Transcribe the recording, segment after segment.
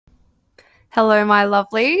Hello, my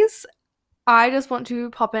lovelies. I just want to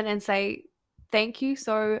pop in and say thank you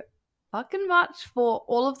so fucking much for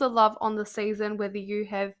all of the love on the season, whether you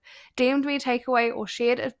have DM'd me a takeaway or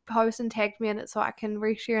shared a post and tagged me in it so I can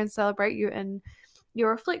reshare and celebrate you in your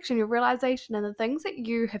reflection, your realization, and the things that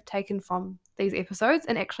you have taken from these episodes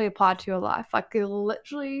and actually applied to your life. Like,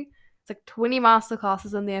 literally, it's like 20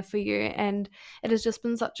 masterclasses in there for you, and it has just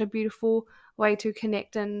been such a beautiful way to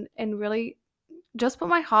connect and really just put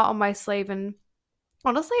my heart on my sleeve. And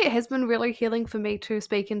honestly, it has been really healing for me to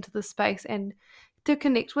speak into this space and to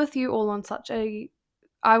connect with you all on such a,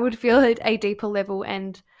 I would feel it, a deeper level.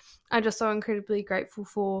 And I'm just so incredibly grateful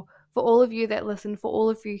for all of you that listen, for all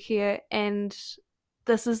of you here. And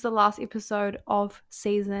this is the last episode of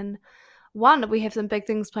season 1. We have some big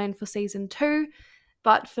things planned for season 2,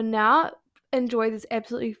 but for now, enjoy this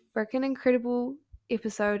absolutely freaking incredible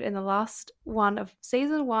episode and the last one of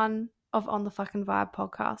season 1 of On the Fucking Vibe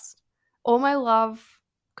podcast. All my love,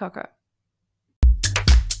 Coco.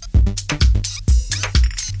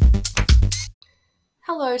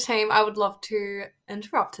 Hello, team. I would love to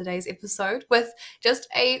interrupt today's episode with just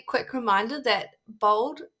a quick reminder that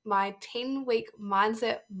Bold, my 10-week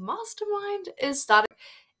mindset mastermind, is starting.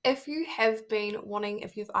 If you have been wanting,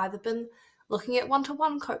 if you've either been looking at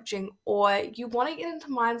one-to-one coaching or you want to get into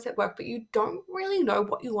mindset work, but you don't really know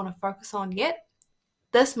what you want to focus on yet,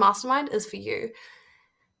 this mastermind is for you.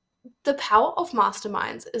 The power of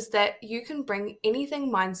masterminds is that you can bring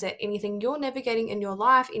anything mindset, anything you're navigating in your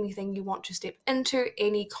life, anything you want to step into,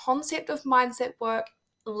 any concept of mindset work,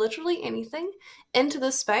 literally anything, into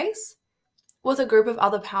this space with a group of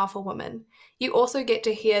other powerful women. You also get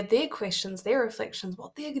to hear their questions, their reflections,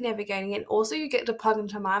 what they're navigating, and also you get to plug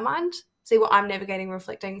into my mind, see what I'm navigating,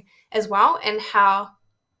 reflecting as well, and how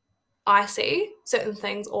I see certain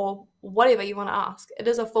things or whatever you want to ask. It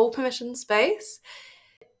is a full permission space.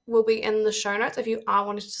 Will be in the show notes if you are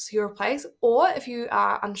wanting to secure a place, or if you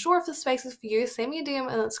are unsure if the space is for you, send me a DM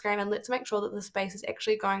on Instagram and let's make sure that the space is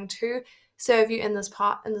actually going to serve you in this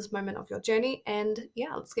part, in this moment of your journey. And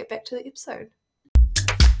yeah, let's get back to the episode.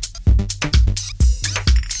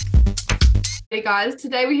 Hey guys,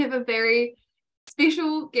 today we have a very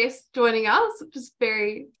special guest joining us, which is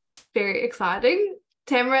very, very exciting.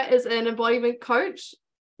 Tamra is an embodiment coach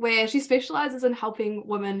where she specializes in helping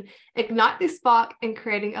women ignite their spark and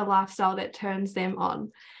creating a lifestyle that turns them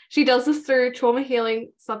on. She does this through trauma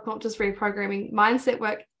healing, subconscious reprogramming, mindset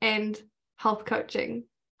work, and health coaching.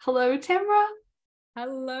 Hello, Tamra.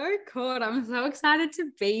 Hello, Cord. I'm so excited to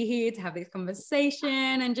be here to have this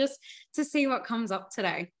conversation and just to see what comes up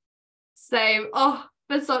today. Same. Oh,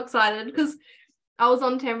 I'm so excited because I was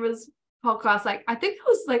on Tamra's podcast, I think it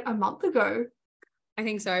was a month ago. I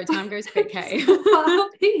think so. Time goes quick, hey?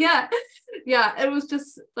 Yeah. It was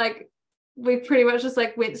just we pretty much just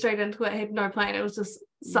went straight into it, had no plan. It was just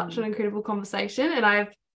such an incredible conversation, and I have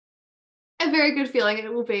a very good feeling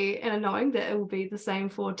it will be, and a knowing that it will be the same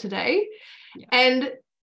for today. Yeah. And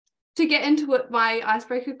to get into it, my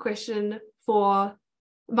icebreaker question for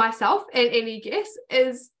myself and any guest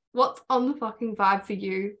is, what's on the fucking vibe for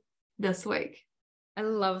you this week? I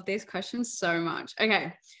love this question so much.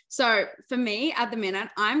 Okay, so for me at the minute,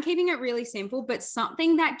 I'm keeping it really simple, but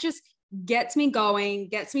something that just gets me going,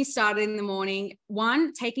 gets me started in the morning.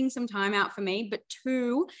 1, taking some time out for me, but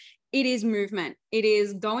 2, it is movement. It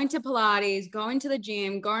is going to Pilates, going to the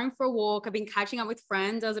gym, going for a walk. I've been catching up with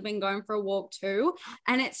friends as I've been going for a walk too.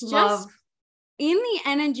 And it's just in the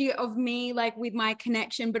energy of me, with my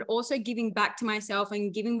connection, but also giving back to myself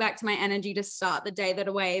and giving back to my energy to start the day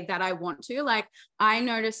that way that I want to. I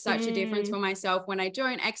notice such a difference for myself when I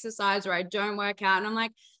don't exercise or I don't work out. And I'm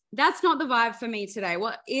like, that's not the vibe for me today.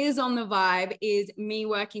 What is on the vibe is me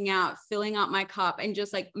working out, filling up my cup, and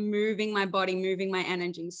just moving my body, moving my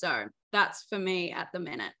energy. So that's for me at the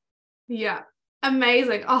minute. Yeah.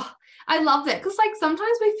 Amazing. Oh, I love that, because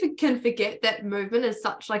sometimes we can forget that movement is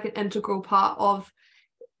such an integral part of,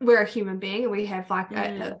 we're a human being and we have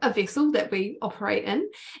a vessel that we operate in,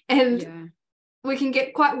 and we can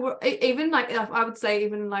get quite, even I would say,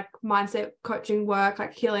 even mindset coaching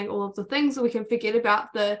work, healing, all of the things, we can forget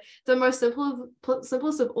about the most simplest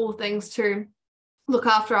of all things to look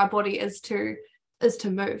after our body is to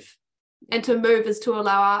move. And to move is to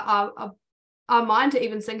allow our mind to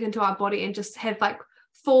even sink into our body and just have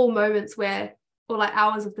full moments where, or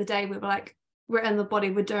hours of the day where we're in the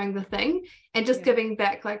body, we're doing the thing, and just giving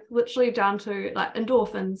back literally down to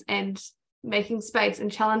endorphins and making space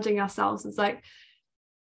and challenging ourselves.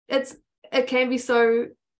 It can be so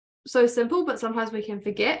simple, but sometimes we can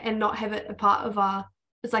forget and not have it a part of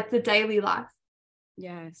it's the daily life.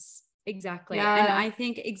 Yes. Exactly. And Yeah. I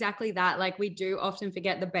think exactly that, like we do often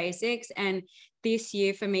forget the basics. And this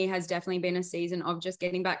year for me has definitely been a season of just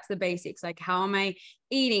getting back to the basics. Like, how am I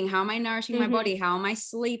eating? How am I nourishing my Mm-hmm. body? How am I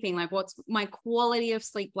sleeping? Like, what's my quality of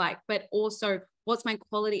sleep like? But also, what's my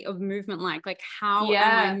quality of movement like? Like, how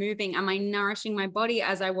am I Yeah. moving? Am I nourishing my body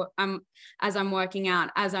as I'm working out,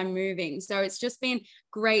 as I'm moving? So it's just been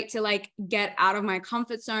great to like get out of my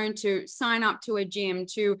comfort zone, to sign up to a gym,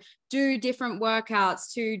 to do different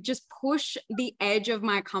workouts, to just push the edge of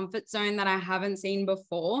my comfort zone that I haven't seen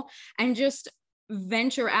before, and just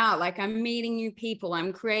venture out. Like, I'm meeting new people,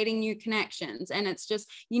 I'm creating new connections, and it's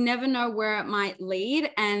just, you never know where it might lead.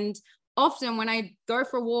 And often when I go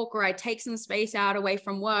for a walk, or I take some space out away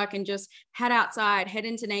from work and just head outside, head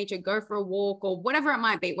into nature, go for a walk, or whatever it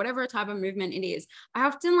might be, whatever type of movement it is, I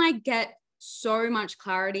often like get so much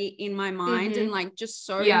clarity in my mind, and Mm-hmm. like just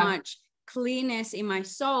so Yeah. much clearness in my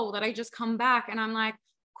soul, that I just come back and I'm like,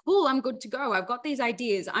 cool, I'm good to go. I've got these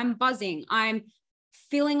ideas. I'm buzzing. I'm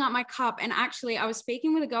filling up my cup. And actually, I was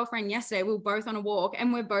speaking with a girlfriend yesterday. We were both on a walk,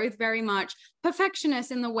 and we're both very much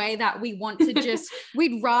perfectionists in the way that we want to just,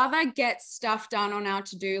 we'd rather get stuff done on our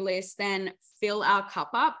to-do list than fill our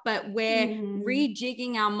cup up. But we're Mm-hmm.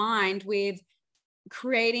 rejigging our mind with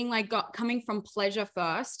creating, like, coming from pleasure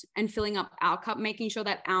first and filling up our cup, making sure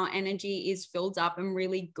that our energy is filled up and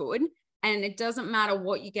really good. And it doesn't matter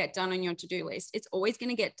what you get done on your to-do list, it's always going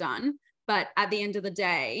to get done. But at the end of the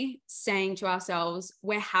day, saying to ourselves,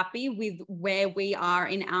 we're happy with where we are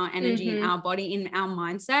in our energy, in Mm-hmm. our body, in our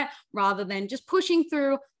mindset, rather than just pushing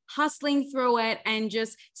through, hustling through it, and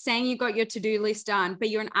just saying you got your to-do list done,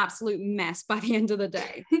 but you're an absolute mess by the end of the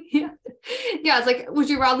day. Yeah. Yeah. It's like,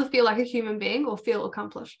 would you rather feel like a human being or feel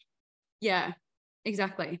accomplished? Yeah,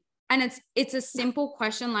 exactly. And it's a simple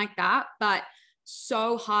question like that, but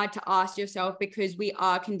so hard to ask yourself, because we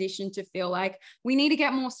are conditioned to feel like we need to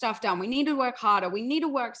get more stuff done. We need to work harder. We need to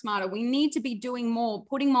work smarter. We need to be doing more,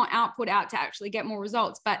 putting more output out to actually get more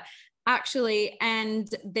results. But actually, and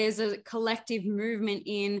there's a collective movement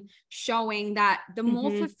in showing that the more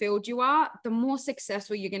Mm-hmm. fulfilled you are, the more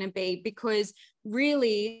successful you're going to be, because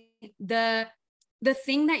really the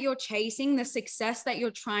thing that you're chasing, the success that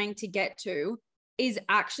you're trying to get to, is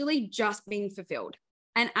actually just being fulfilled,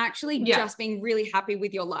 and actually Yeah. just being really happy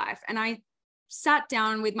with your life. And I sat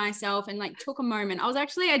down with myself and like took a moment.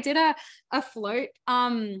 I did a float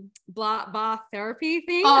bar therapy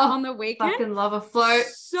thing Oh, on the weekend. fucking love a float.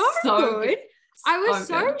 So So good. good. I was So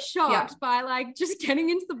so good. Yeah. shocked by like just getting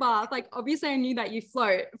into the bath. Like, obviously I knew that you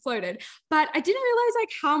floated, but I didn't realize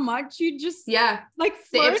like how much you just Yeah. like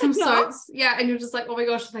The floated Epsom up. salts. Yeah. And you're just like, oh my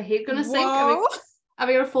gosh, is my head gonna sink? Whoa. Are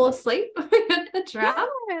we gonna fall asleep? Are we gonna Yeah, drown?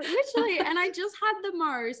 literally. And I just had the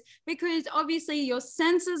most, because obviously your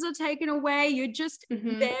senses are taken away. You're just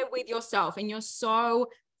Mm-hmm. there with yourself, and you're so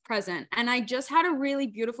present. And I just had a really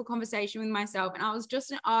beautiful conversation with myself. And I was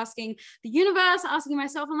just asking the universe, asking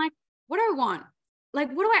myself, I'm like, what do I want? Like,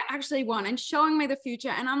 what do I actually want? And showing me the future.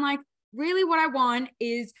 And I'm like, really, what I want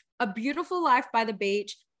is a beautiful life by the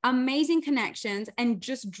beach, amazing connections, and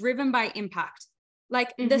just driven by impact.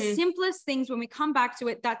 Like, the Mm-hmm. simplest things, when we come back to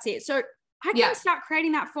it, that's it. So I Yeah. can start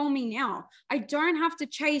creating that for me now. I don't have to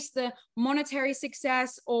chase the monetary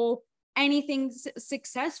success or anything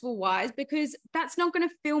successful wise, because that's not going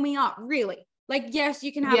to fill me up, really. Like, yes,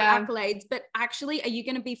 you can have Yeah. accolades, but actually, are you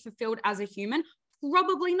going to be fulfilled as a human?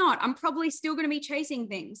 Probably not. I'm probably still going to be chasing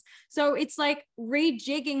things. So it's like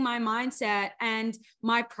rejigging my mindset and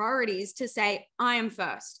my priorities to say, I am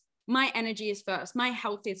first. My energy is first. My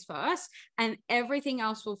health is first, and everything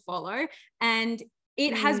else will follow. And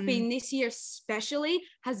it has Mm. been, this year especially,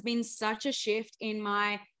 has been such a shift in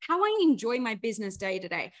my, how I enjoy my business day to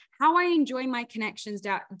day, how I enjoy my connections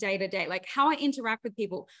day to day, like how I interact with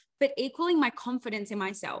people, but equaling my confidence in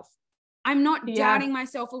myself. I'm not Yeah. doubting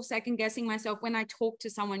myself or second guessing myself when I talk to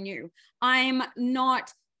someone new. I'm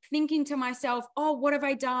not thinking to myself, oh, what have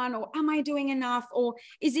I done? Or am I doing enough? Or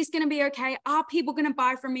is this going to be okay? Are people going to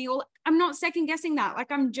buy from me? Or I'm not second guessing that.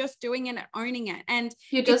 Like, I'm just doing it and owning it. And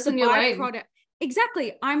You're it's just the in your lane. byproduct.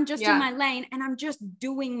 Exactly. I'm just in Yeah. my lane, and I'm just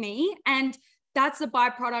doing me. And that's the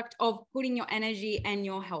byproduct of putting your energy and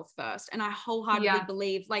your health first. And I wholeheartedly Yeah.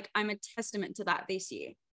 believe, like, I'm a testament to that this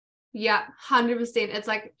year. Yeah, 100%. It's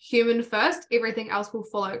like human first, everything else will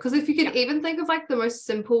follow. Because if you can Yeah. even think of like the most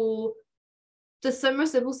simple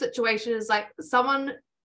situation is like someone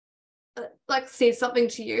like says something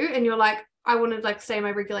to you and you're like, I want to like stay in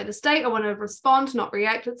my regulated state. I want to respond, not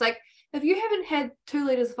react. It's like, if you haven't had 2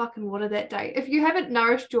 liters of fucking water that day, if you haven't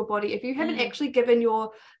nourished your body, if you haven't actually given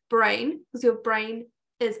your brain, because your brain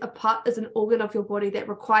is an organ of your body that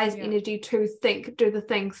requires Yeah. energy to think, do the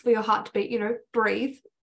things for your heart to beat, breathe,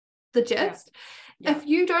 the Yeah. gist. Yeah. If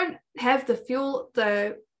you don't have the fuel,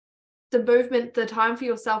 the movement, the time for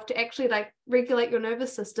yourself to actually like regulate your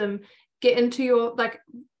nervous system, get into your like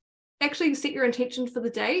actually set your intention for the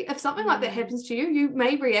day, if something like that happens to you, you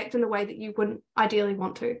may react in a way that you wouldn't ideally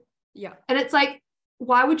want to. Yeah. And it's like,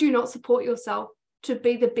 why would you not support yourself to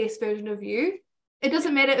be the best version of you? It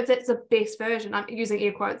doesn't matter if that's the best version. I'm using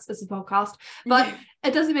air quotes, this is a podcast, but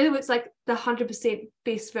it doesn't matter if it's like the 100%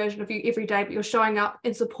 best version of you every day, but you're showing up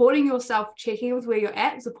and supporting yourself, checking with where you're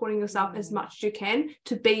at, and supporting yourself as much as you can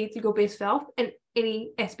to be your best self in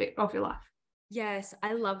any aspect of your life. Yes,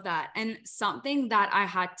 I love that. And something that I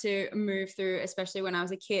had to move through, especially when I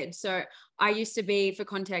was a kid. So I used to be, for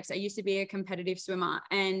context, I used to be a competitive swimmer.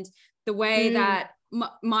 And the way that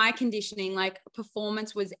my conditioning, like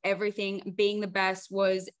performance was everything, being the best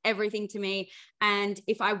was everything to me. And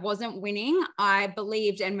if I wasn't winning, I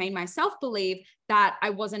believed and made myself believe that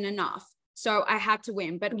I wasn't enough. So I had to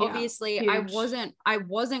win, but obviously huge. I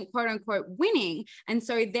wasn't quote unquote winning. And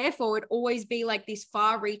so therefore it'd always be like this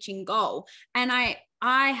far reaching goal. And I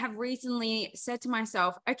have recently said to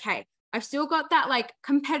myself, okay, I've still got that like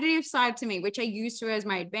competitive side to me, which I used to as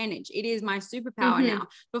my advantage. It is my superpower now.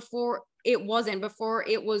 Before it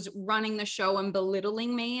was running the show and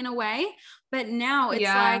belittling me in a way. But now it's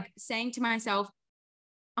like saying to myself,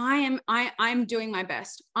 I'm doing my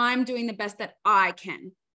best. I'm doing the best that I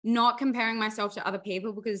can. Not comparing myself to other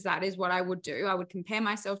people, because that is what I would do. I would compare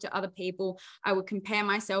myself to other people. I would compare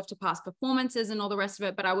myself to past performances and all the rest of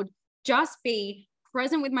it. But I would just be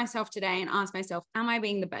present with myself today and ask myself, am I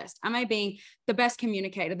being the best? Am I being the best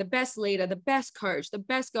communicator, the best leader, the best coach, the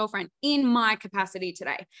best girlfriend in my capacity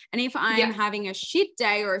today? And if I'm having a shit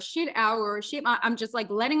day or a shit hour or a shit, I'm just like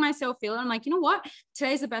letting myself feel it. I'm like, you know what?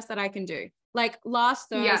 Today's the best that I can do. Like last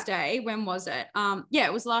Thursday, when was it?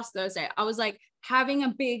 It was last Thursday. I was like having a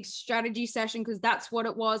big strategy session, because that's what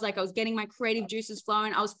it was. Like I was getting my creative juices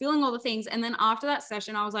flowing. I was feeling all the things. And then after that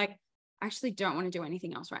session, I was like, I actually don't want to do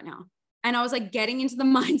anything else right now. And I was like getting into the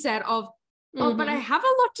mindset of, oh, but I have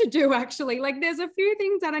a lot to do actually. Like there's a few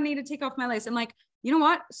things that I need to tick off my list. I'm like, you know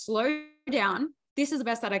what? Slow down. This is the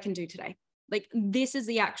best that I can do today. Like this is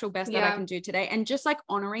the actual best that I can do today. And just like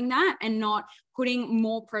honoring that and not putting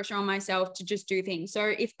more pressure on myself to just do things. So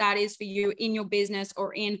if that is for you in your business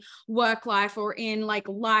or in work life or in like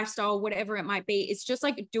lifestyle, whatever it might be, it's just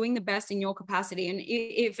like doing the best in your capacity. And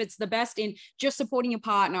if it's the best in just supporting your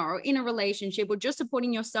partner or in a relationship or just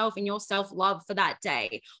supporting yourself and your self-love for that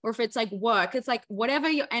day, or if it's like work, it's like whatever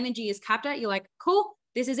your energy is capped at, you're like, cool,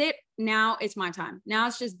 this is it. Now it's my time. Now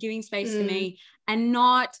it's just giving space to me and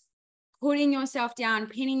not putting yourself down,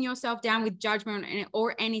 pinning yourself down with judgment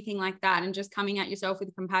or anything like that, and just coming at yourself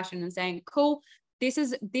with compassion and saying, cool, this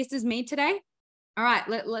is me today. All right,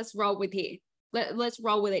 let's roll with here. Let's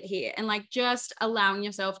roll with it here. And like just allowing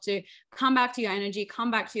yourself to come back to your energy,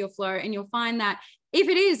 come back to your flow. And you'll find that if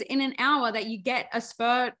it is in an hour that you get a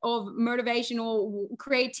spurt of motivation or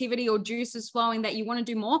creativity or juices flowing that you want to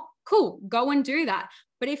do more, cool, go and do that.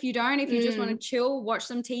 But if you don't, if you just want to chill, watch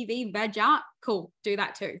some TV, veg out, cool, do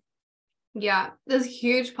that too. Yeah, there's a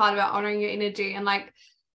huge part about honoring your energy and like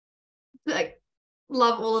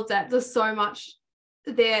love all of that. There's so much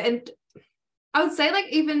there. And I would say like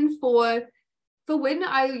even for when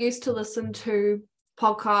I used to listen to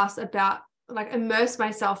podcasts about like immerse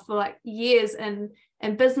myself for like years in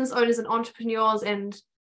business owners and entrepreneurs and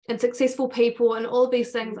successful people and all of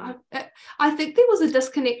these things, I think there was a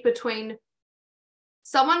disconnect between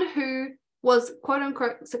someone who was quote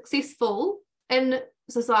unquote successful in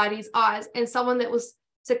society's eyes and someone that was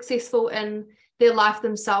successful in their life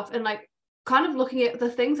themselves, and like kind of looking at the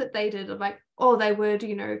things that they did of like, oh, they would,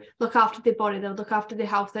 you know, look after their body, they would look after their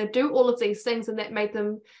health, they'd do all of these things, and that made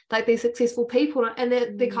them like these successful people. And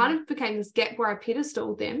they kind of became this gap where I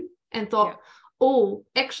pedestaled them and thought, oh,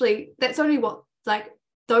 actually that's only what like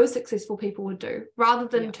those successful people would do, rather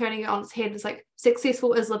than turning it on its head. It's like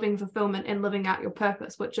successful is living fulfillment and living out your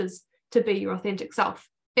purpose, which is to be your authentic self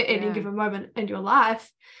at any given moment in your life.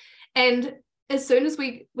 And as soon as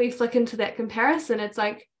we flick into that comparison, it's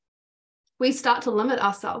like we start to limit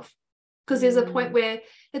ourselves, because there's a point where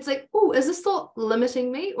it's like, oh, is this thought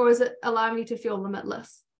limiting me, or is it allowing me to feel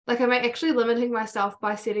limitless? Like, am I actually limiting myself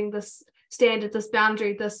by setting this standard, this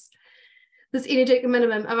boundary, this energetic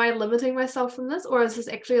minimum? Am I limiting myself from this, or is this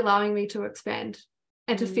actually allowing me to expand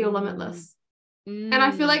and to feel limitless? And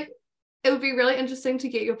I feel like it would be really interesting to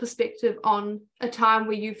get your perspective on a time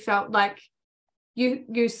where you felt like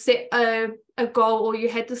you set a goal, or you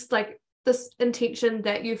had this like this intention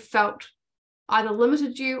that you felt either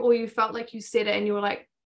limited you, or you felt like you set it and you were like,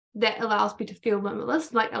 that allows me to feel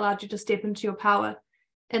limitless, like allowed you to step into your power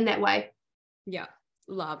in that way. Yeah.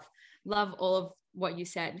 love all of what you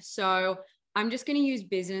said. So I'm just going to use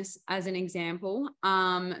business as an example.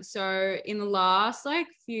 So in the last like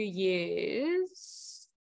few years,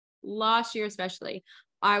 last year especially,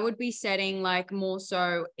 I would be setting like more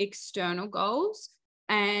so external goals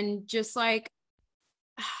and just like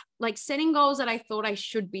setting goals that I thought I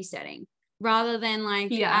should be setting rather than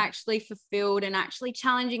like actually fulfilled and actually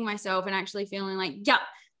challenging myself and actually feeling like, yeah,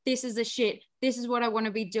 this is the shit. This is what I want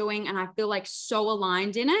to be doing. And I feel like so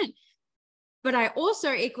aligned in it. But I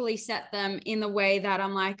also equally set them in the way that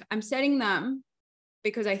I'm like, I'm setting them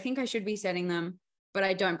because I think I should be setting them, but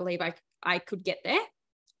I don't believe I could get there.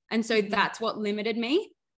 And so that's what limited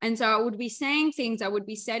me. And so I would be saying things, I would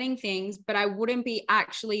be setting things, but I wouldn't be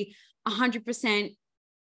actually 100%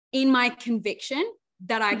 in my conviction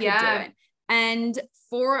that I could do it. And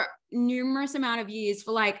for numerous amount of years,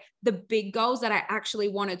 for like the big goals that I actually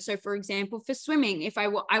wanted. So for example, for swimming, if I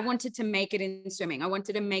wanted to make it in swimming, I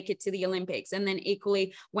wanted to make it to the Olympics. And then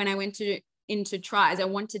equally when I went into tries, I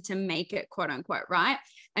wanted to make it, quote unquote, right?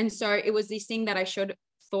 And so it was this thing that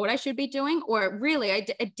thought I should be doing, or really I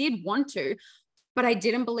did want to, but I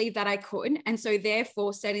didn't believe that I could. And so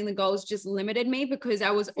therefore setting the goals just limited me because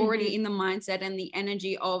I was already in the mindset and the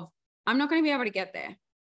energy of, I'm not going to be able to get there.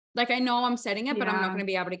 Like I know I'm setting it, but I'm not going to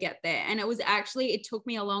be able to get there. And it took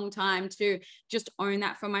me a long time to just own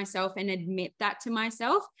that for myself and admit that to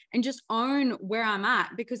myself and just own where I'm at,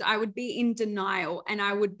 because I would be in denial and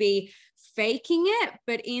I would be faking it,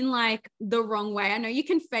 but in like the wrong way. I know you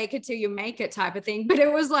can fake it till you make it type of thing, but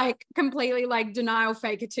it was like completely like denial,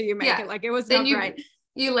 fake it till you make it. Like it was not great.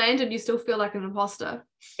 You land and you still feel like an imposter.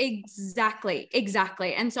 Exactly.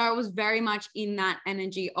 And so I was very much in that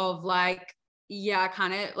energy of like, I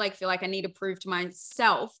kind of like feel like I need to prove to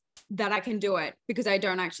myself that I can do it because I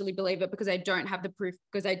don't actually believe it, because I don't have the proof,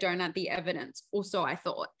 because I don't have the evidence, or so I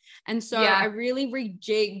thought. And so I really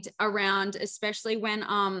rejigged around, especially when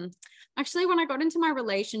I got into my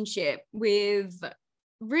relationship with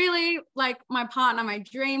really like my partner, my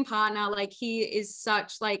dream partner. Like he is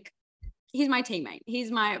such like, he's my teammate, he's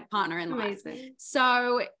my partner in life.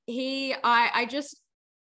 So I just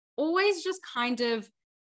always just kind of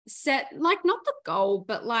set like not the goal,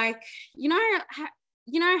 but like you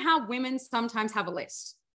know how women sometimes have a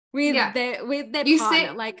list with their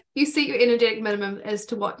partner. Like you set your energetic minimum as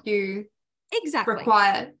to what you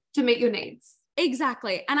require to meet your needs.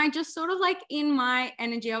 Exactly. And I just sort of like in my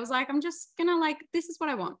energy, I was like, I'm just gonna like, this is what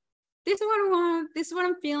I want. This is what I want. This is what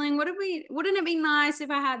I'm feeling. Wouldn't it be nice if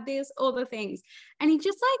I had this, all the things? And he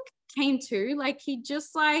just like came to, like, he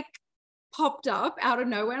just like popped up out of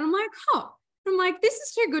nowhere. And I'm like, I'm like, this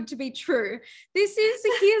is too good to be true. He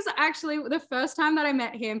is actually the first time that I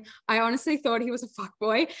met him, I honestly thought he was a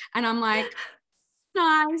fuckboy. And I'm like,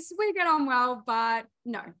 nice, we get on well, but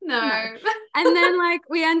no. And then like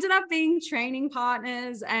we ended up being training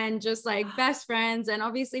partners and just like best friends. And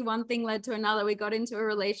obviously one thing led to another. We got into a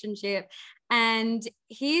relationship, and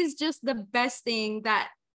he's just the best thing that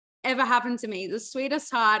ever happened to me, the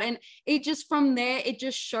sweetest heart. And it just, from there, it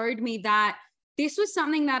just showed me that this was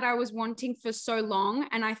something that I was wanting for so long,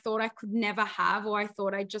 and I thought I could never have, or I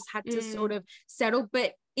thought I just had to sort of settle.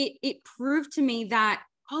 But it proved to me that,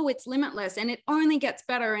 oh, it's limitless and it only gets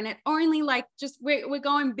better, and it only like just we're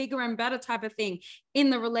going bigger and better type of thing in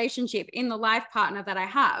the relationship, in the life partner that I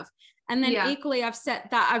have. And then equally, I've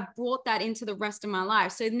brought that into the rest of my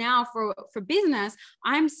life. So now for business,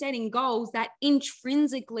 I'm setting goals that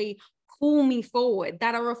intrinsically pull me forward,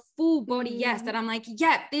 that are a full body yes, that I'm like,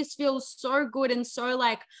 yeah, this feels so good and so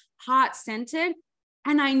like heart-centered.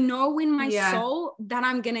 And I know in my soul that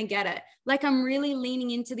I'm going to get it. Like I'm really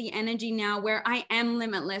leaning into the energy now where I am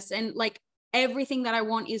limitless, and like everything that I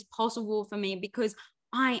want is possible for me because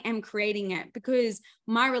I am creating it, because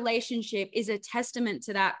my relationship is a testament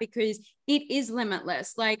to that, because it is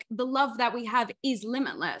limitless. Like the love that we have is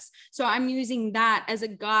limitless. So I'm using that as a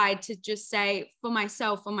guide to just say for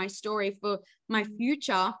myself, for my story, for my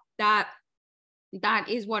future, that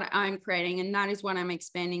is what I'm creating and that is what I'm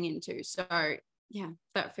expanding into. So yeah,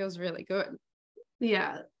 that feels really good.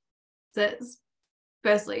 Yeah, that's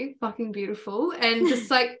firstly fucking beautiful, and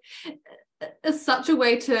just like it's such a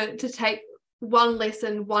way to take one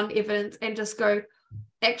lesson, one evidence, and just go,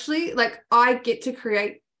 actually, like I get to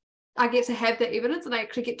have that evidence, and I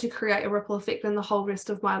actually get to create a ripple effect in the whole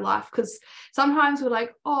rest of my life. Because sometimes we're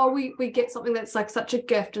like, oh, we get something that's like such a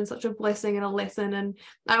gift and such a blessing and a lesson, and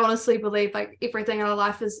I honestly believe like everything in our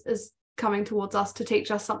life is coming towards us to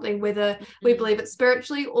teach us something, whether we believe it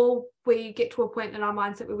spiritually or we get to a point in our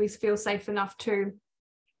mindset where we feel safe enough to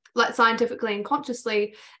like scientifically and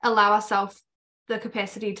consciously allow ourselves the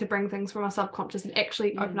capacity to bring things from our subconscious and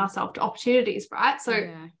actually open ourselves to opportunities, right? So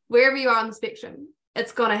Yeah. wherever you are on the spectrum,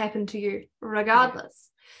 it's going to happen to you regardless.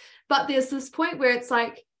 But there's this point where it's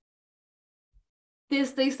like,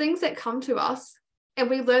 there's these things that come to us and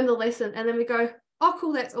we learn the lesson and then we go, oh,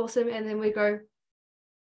 cool, that's awesome. And then we go,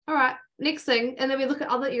 all right, next thing. And then we look at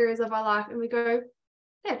other areas of our life and we go,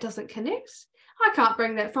 that doesn't connect. I can't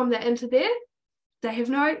bring that from that into there. They have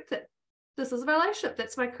this is a relationship.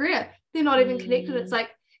 That's my career. They're not even connected. It's like,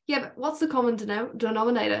 yeah, but what's the common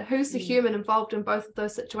denominator? Who's the human involved in both of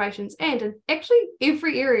those situations? And in actually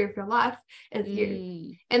every area of your life is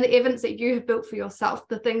you. And the evidence that you have built for yourself,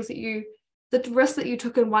 the things that the risks that you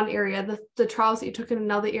took in one area, the trials that you took in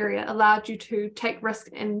another area allowed you to take risk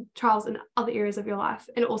and trials in other areas of your life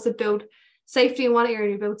and also build safety in one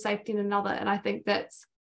area and build safety in another. And I think it's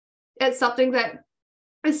something that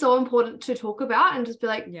is so important to talk about and just be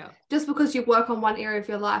like, just because you work on one area of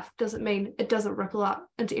your life doesn't mean it doesn't ripple up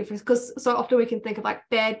into everything. Because so often we can think of like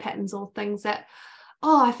bad patterns or things that,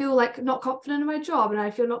 oh, I feel like not confident in my job and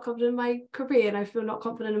I feel not confident in my career and I feel not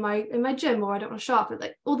confident in my gym, or I don't want to show up. And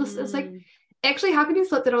like all this, it's like, actually, how can you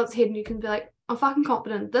flip that on its head and you can be like, I'm fucking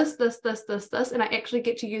confident in this, and I actually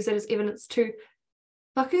get to use it as evidence to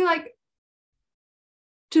fucking like,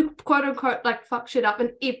 to quote unquote like fuck shit up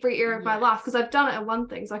in every area of my life, because I've done it in one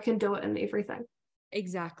thing, so I can do it in everything.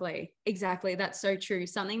 Exactly. That's so true.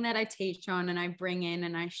 Something that I teach on and I bring in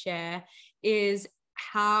and I share is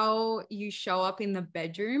how you show up in the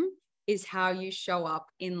bedroom is how you show up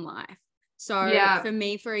in life. So for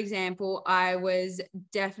me, for example, I was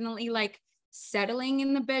definitely like settling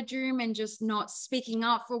in the bedroom and just not speaking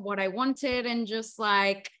up for what I wanted and just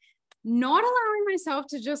like not allowing myself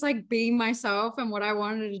to just like be myself and what I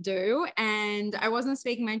wanted to do. And I wasn't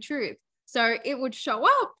speaking my truth. So it would show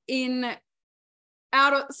up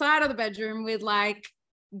outside of the bedroom with like,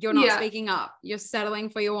 you're not speaking up, you're settling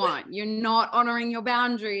for your want, you're not honoring your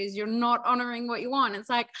boundaries, you're not honoring what you want. It's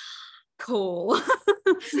like, cool.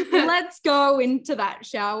 Let's go into that,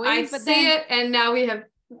 shall we? I see it, and now we have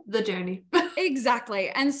the journey. Exactly.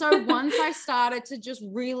 And so once I started to just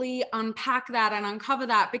really unpack that and uncover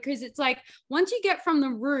that, because it's like, once you get from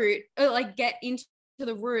the root, like get into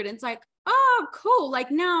the root, it's like, oh, cool.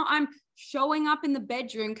 Like now I'm showing up in the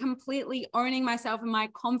bedroom, completely owning myself and my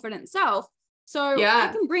confident self. So I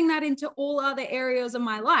can bring that into all other areas of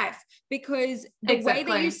my life, because the way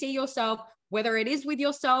that you see yourself, whether it is with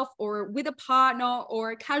yourself or with a partner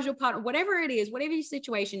or a casual partner, whatever it is, whatever your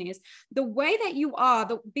situation is, the way that you are,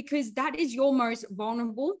 because that is your most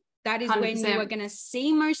vulnerable. That is 100%. When you are going to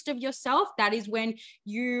see most of yourself. That is when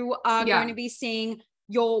you are going to be seeing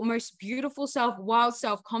your most beautiful self, wild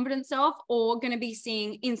self, confident self, or going to be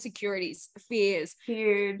seeing insecurities, fears,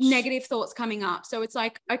 negative thoughts coming up. So it's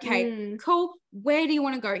like, okay, cool. Where do you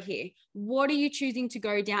want to go here? What are you choosing to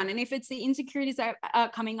go down? And if it's the insecurities that are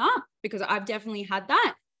coming up, because I've definitely had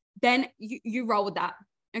that, then you roll with that.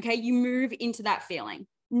 Okay. You move into that feeling,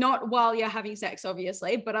 not while you're having sex,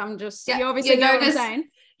 obviously, but I'm just, you obviously know what I'm saying.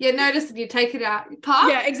 Notice if you take it out, park.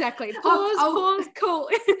 Yeah, exactly. Pause, cool.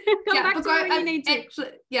 Come back to where you need to.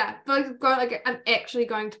 I'm actually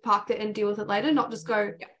going to park it and deal with it later, not just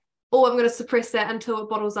go, oh, I'm going to suppress that until it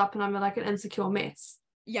bottles up and I'm like an insecure mess.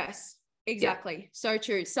 Yes, exactly. So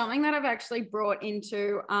true. Something that I've actually brought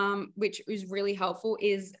into, which is really helpful,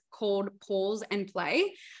 is called pause and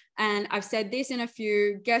play. And I've said this in a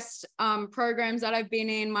few guest programs that I've been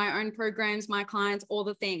in, my own programs, my clients, all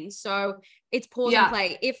the things. So it's pause and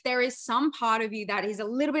play. If there is some part of you that is a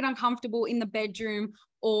little bit uncomfortable in the bedroom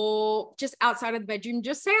or just outside of the bedroom,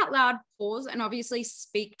 just say out loud, pause, and obviously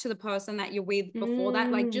speak to the person that you're with before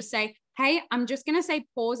that. Like just say, hey, I'm just going to say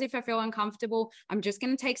pause if I feel uncomfortable. I'm just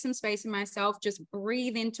going to take some space in myself. Just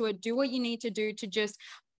breathe into it. Do what you need to do to just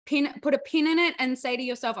put a pin in it and say to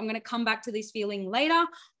yourself, I'm going to come back to this feeling later,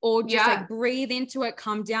 or just like breathe into it,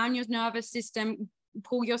 calm down your nervous system,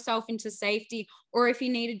 pull yourself into safety. Or if you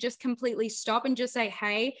need to just completely stop and just say,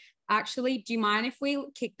 hey, actually, do you mind if we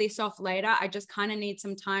kick this off later? I just kind of need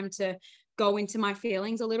some time to go into my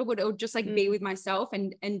feelings a little bit, or just like be with myself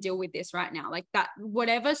and deal with this right now. Like that,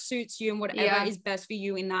 whatever suits you and whatever is best for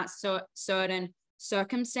you in that certain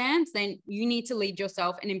circumstance, then you need to lead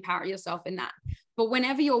yourself and empower yourself in that. But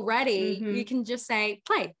whenever you're ready, you can just say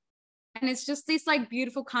play. And it's just this like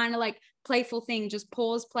beautiful kind of like playful thing, just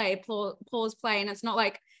pause, play. And it's not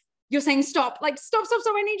like you're saying stop, like stop.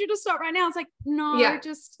 I need you to stop right now. It's like, no,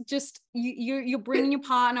 just you're bringing your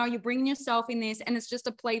partner, you're bringing yourself in this, and it's just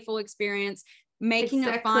a playful experience, making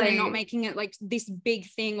it fun and not making it like this big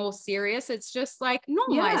thing or serious. It's just like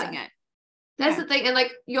normalizing it. That's the thing. And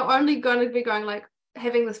like, you're only going to be going like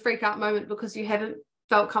having this freak out moment because you haven't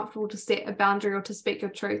felt comfortable to set a boundary or to speak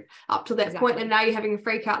your truth up to that point, and now you're having a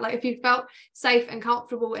freak out. Like if you felt safe and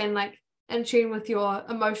comfortable and like in tune with your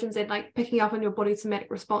emotions and like picking up on your body's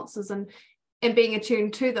somatic responses and being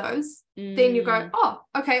attuned to those, then you go, oh,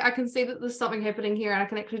 okay, I can see that there's something happening here, and I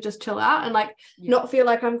can actually just chill out and like not feel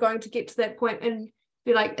like I'm going to get to that point and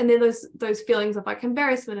be like, and then those feelings of like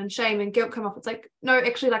embarrassment and shame and guilt come up. It's like, no,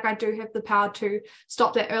 actually, like I do have the power to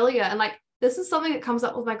stop that earlier. And like this is something that comes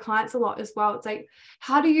up with my clients a lot as well. It's like,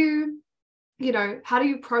 how do you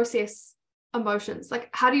process emotions? Like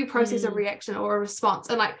how do you process a reaction or a response?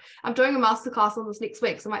 And like I'm doing a masterclass on this next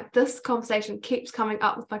week, so I'm like, this conversation keeps coming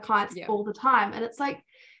up with my clients all the time. And it's like,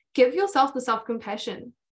 give yourself the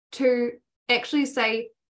self-compassion to actually say,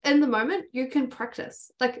 in the moment, you can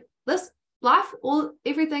practice. Like this life,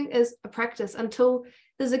 everything is a practice until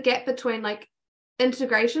there's a gap between like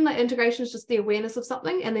integration. Like integration is just the awareness of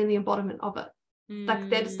something and then the embodiment of it. Like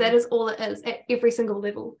that is all it is at every single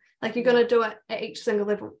level. Like you're going to do it at each single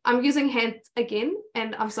level. I'm using hands again,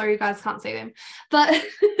 and I'm sorry you guys can't see them, but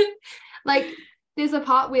like there's a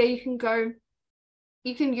part where you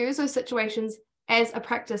can use those situations as a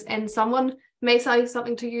practice, and someone may say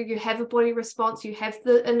something to you, you have a body response, you have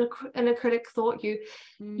the inner critic thought, you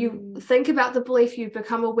think about the belief, you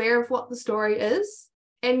become aware of what the story is,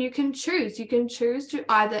 and you can choose to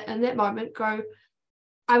either in that moment go,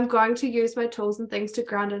 I'm going to use my tools and things to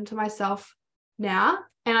ground into myself now,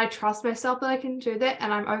 and I trust myself that I can do that,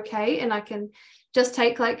 and I'm okay, and I can just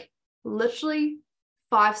take like literally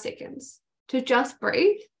 5 seconds to just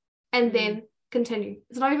breathe and then continue.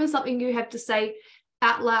 It's not even something you have to say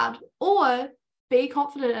out loud, or be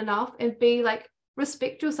confident enough and be like,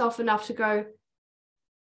 respect yourself enough to go,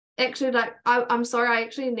 actually, like I'm sorry, I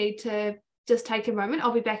actually need to just take a moment,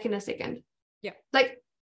 I'll be back in a second. Like,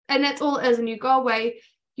 and that's all it is. And you go away,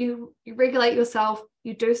 you regulate yourself,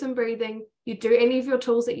 you do some breathing, you do any of your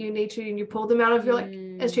tools that you need to, and you pull them out of your, like,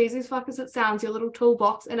 as cheesy as fuck as it sounds, your little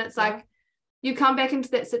toolbox, and it's like you come back into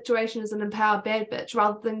that situation as an empowered bad bitch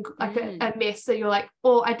rather than like a mess. So you're like,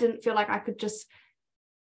 oh, I didn't feel like I could just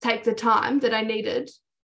take the time that I needed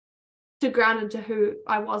to ground into who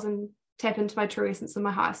I was and tap into my true essence and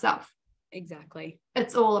my higher self. Exactly.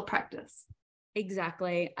 It's all a practice.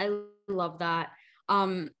 Exactly. I love that.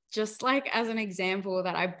 Just like as an example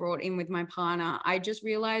that I brought in with my partner, I just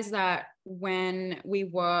realized that when we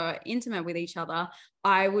were intimate with each other,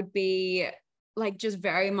 I would be like just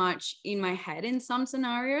very much in my head in some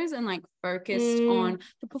scenarios and like focused on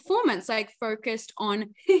the performance, like focused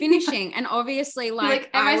on finishing. And obviously like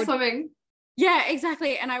am I swimming? Yeah,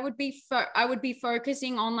 exactly. And I would be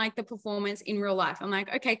focusing on like the performance in real life. I'm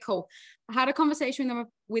like, okay, cool. I had a conversation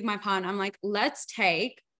with my partner. I'm like, let's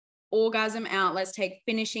take orgasm out. Let's take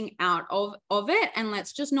finishing out of it. And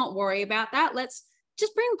let's just not worry about that. Let's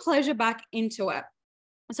just bring pleasure back into it.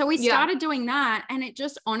 So we started doing that, and it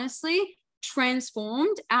just honestly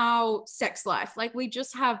transformed our sex life. Like we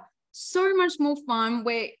just have so much more fun.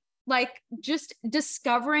 We're like just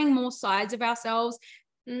discovering more sides of ourselves,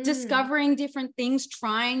 discovering different things,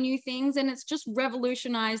 trying new things. And it's just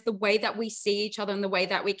revolutionized the way that we see each other and the way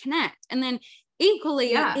that we connect. And then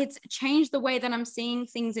equally, it's changed the way that I'm seeing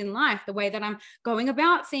things in life, the way that I'm going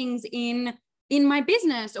about things in my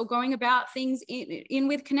business, or going about things in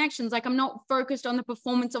with connections. Like I'm not focused on the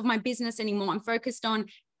performance of my business anymore. I'm focused on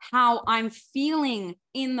how I'm feeling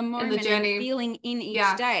in the moment, in the journey, and feeling in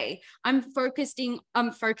each day. I'm focusing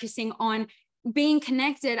on being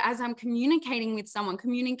connected as I'm communicating with someone,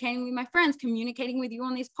 communicating with my friends, communicating with you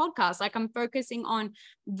on this podcast. Like I'm focusing on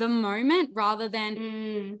the moment rather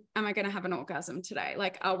than, am I going to have an orgasm today?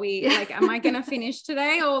 Like, are we like, am I going to finish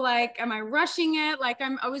today? Or like, am I rushing it? Like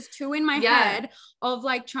I was too in my head of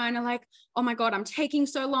like trying to like, oh my God, I'm taking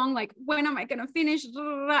so long. Like, when am I going to finish?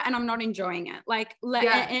 And I'm not enjoying it. Like,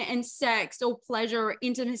 and sex or pleasure or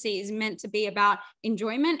intimacy is meant to be about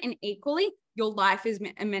enjoyment, and equally your life is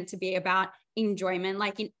meant to be about enjoyment.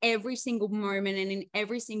 Like in every single moment and in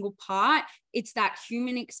every single part, it's that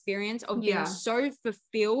human experience of being so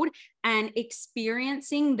fulfilled and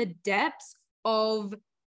experiencing the depths of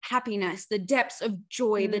happiness, the depths of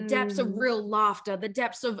joy, the depths of real laughter, the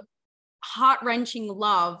depths of heart-wrenching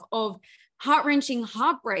love, of heart-wrenching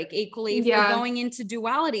heartbreak, equally if we're going into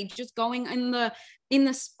duality, just going on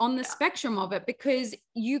the spectrum of it, because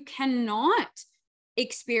you cannot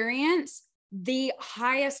experience the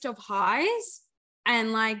highest of highs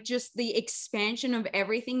and like just the expansion of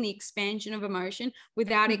everything, the expansion of emotion,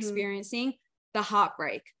 without experiencing the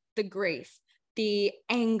heartbreak, the grief, the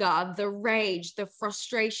anger, the rage, the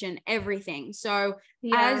frustration, everything. So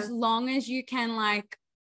as long as you can like,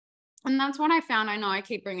 and that's what I found. I know I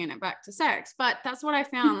keep bringing it back to sex, but that's what I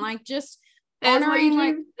found. Like just That's what you honoring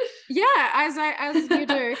like, do. yeah, as you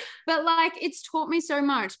do. But like it's taught me so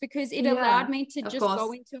much because it allowed Yeah, me to of just course.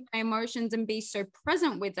 go into my emotions and be so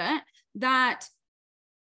present with it that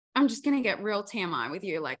I'm just gonna get real TMI with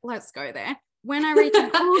you. Like, let's go there. When I reach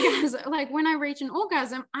an orgasm, like when I reach an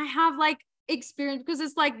orgasm, I have like experience because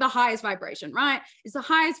it's like the highest vibration, right? It's the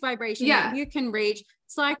highest vibration that Yeah. you can reach.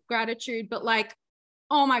 It's like gratitude, but like,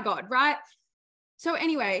 oh my God, right? So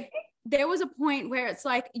anyway, there was a point where it's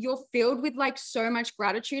like you're filled with like so much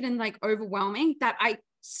gratitude and like overwhelming that I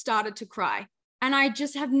started to cry. And I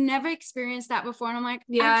just have never experienced that before. And I'm like,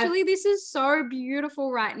 Yeah, actually, this is so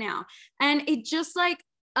beautiful right now. And it just like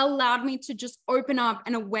allowed me to just open up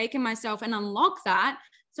and awaken myself and unlock that.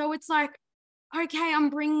 So it's like, okay, I'm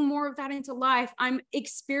bringing more of that into life. I'm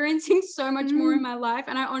experiencing so much more in mm, my life.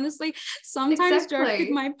 And I honestly sometimes joke with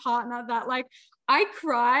exactly. my partner that like I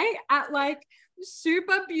cry at like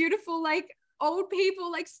super beautiful, like old people,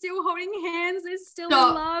 like still holding hands. They're still in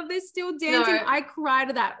Stop. love. They're still dancing. No. I cry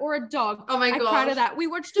to that. Or a dog. Oh my I cry to gosh. that. We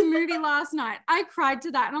watched a movie last night. I cried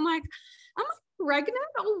to that. And I'm like, am I pregnant?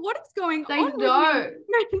 Or what is going They on with me? know.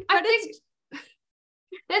 I But think it's,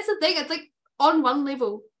 that's the thing. It's like on one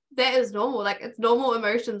level, that is normal. Like it's normal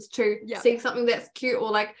emotions to yeah. see something that's cute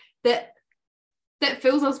or like that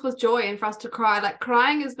fills us with joy and for us to cry. Like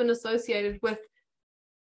crying has been associated with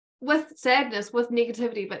sadness, with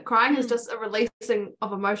negativity, but crying is Mm, just a releasing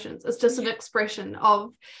of emotions. It's just yeah.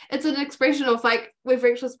 it's an expression of like we've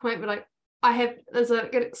reached this point where like there's an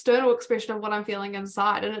external expression of what I'm feeling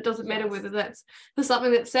inside, and it doesn't matter Yes. whether that's for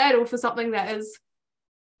something that's sad or for something that is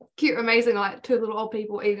cute, amazing, like two little old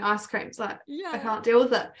people eating ice cream. It's like I Yeah. can't deal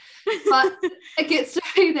with it. But it gets to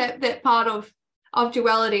be that part of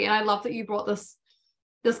duality, and I love that you brought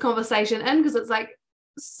this conversation in because it's like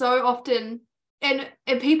so often and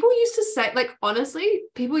people used to say like honestly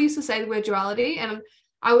people used to say the word duality, and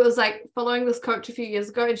I was like following this coach a few years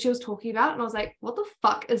ago and she was talking about it and I was like what the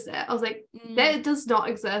fuck is that? I was like Mm, that does not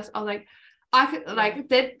exist. I was like I could yeah.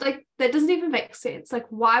 like that doesn't even make sense. Like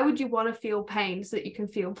why would you want to feel pain so that you can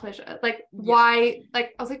feel pleasure? Like Yeah. why?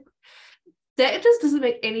 Like I was like that just doesn't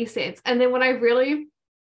make any sense. And then when I really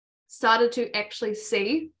started to actually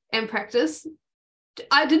see and practice,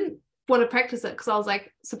 I didn't want to practice it because I was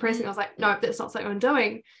like suppressing. I Mm, was like, no, that's not something I'm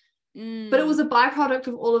doing. But it mm, was a byproduct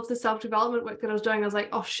of all of the self-development work that I was doing. I was like,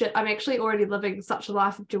 oh shit, I'm actually already living such a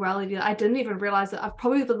life of duality that I didn't even realize that I've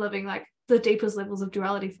probably been living like the deepest levels of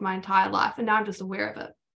duality for my entire life. And now I'm just aware of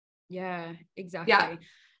it. yeah, Yeah. exactly.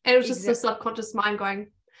 And it was just the Exactly. subconscious mind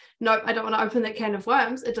going, nope, I don't want to open that can of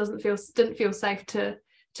worms. It didn't feel safe to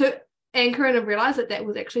anchor in and realize that that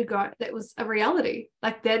was a reality.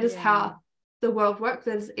 Like that is Yeah. how the world works.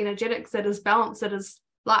 That is energetics. That is balance. That is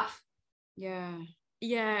life. Yeah.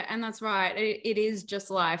 Yeah. And that's right. It is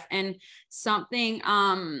just life. And something,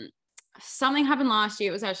 something happened last year.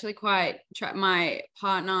 It was actually my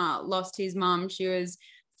partner lost his mum. She was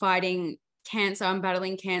fighting cancer and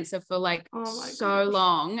battling cancer for like Oh my so gosh.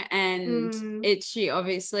 long. And Mm, she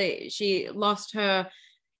lost her,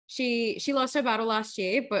 she lost her battle last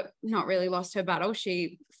year, but not really lost her battle.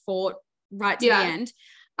 She fought right to the yeah. end.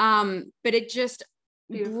 But it just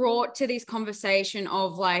Beautiful. brought to this conversation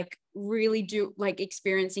of like really do like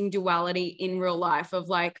experiencing duality in real life of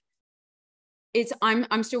like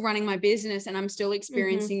I'm still running my business and I'm still Mm-hmm.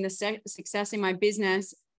 experiencing the success in my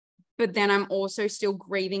business, but then I'm also still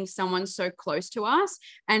grieving someone so close to us.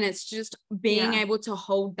 And it's just being Yeah. able to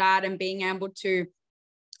hold that and being able to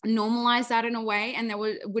normalize that in a way. And there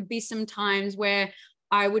would be some times where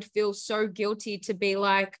I would feel so guilty to be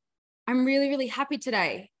like, I'm really, really happy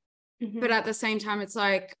today. But Mm-hmm. at the same time, it's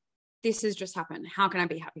like, this has just happened. How can I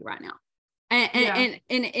be happy right now? And Yeah.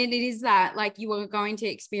 it is that like you are going to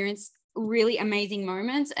experience really amazing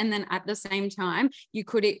moments, and then at the same time you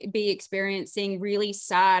could be experiencing really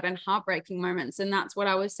sad and heartbreaking moments. And that's what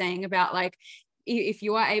I was saying about like if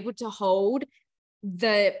you are able to hold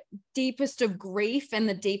the deepest of grief and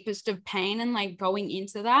the deepest of pain and like going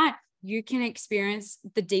into that, you can experience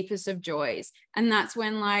the deepest of joys. And that's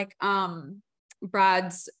when like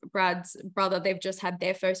Brad's brother, they've just had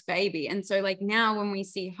their first baby, and so like now when we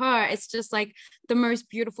see her, it's just like the most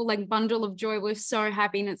beautiful like bundle of joy. We're so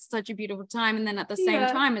happy and it's such a beautiful time. And then at the same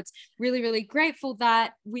Yeah. time it's really, really grateful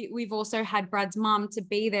that we've also had Brad's mom to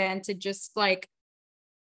be there and to just like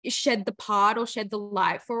shed the part or shed the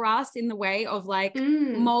light for us in the way of like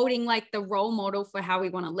Mm. molding like the role model for how we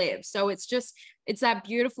want to live. So it's that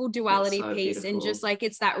beautiful That's duality so piece, and just beautiful. like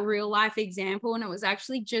it's that real life example. And it was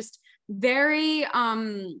actually just very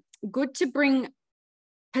good to bring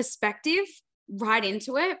perspective right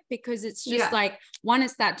into it, because it's just Yeah. like one,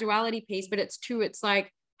 it's that duality piece, but it's two, it's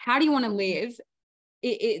like how do you want to live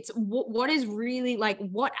It's what is really like,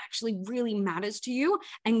 what actually really matters to you,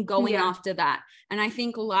 and going Yeah. after that. And I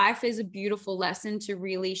think life is a beautiful lesson to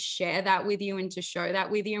really share that with you and to show that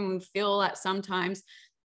with you. And we feel that sometimes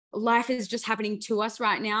life is just happening to us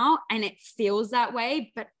right now and it feels that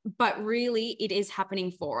way, but really it is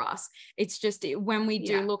happening for us. It's just when we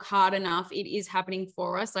do look hard enough, it is happening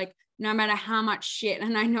for us. Like, no matter how much shit,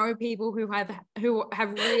 and I know people who have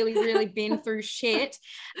really been through shit,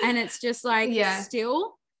 and it's just like,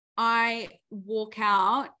 still I walk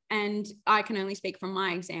out, and I can only speak from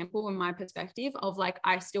my example and my perspective of like,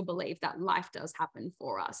 I still believe that life does happen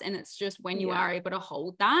for us. And it's just when you are able to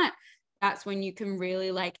hold that, that's when you can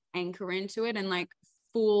really like anchor into it and like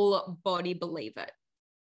full body believe it.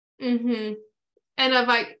 Mm-hmm. And I'm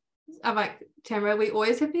like, Tamra, we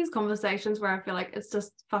always have these conversations where I feel like it's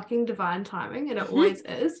just fucking divine timing, and it always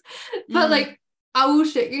is. But like, I will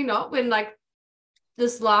shit you not, when like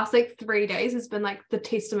this last like 3 days has been like the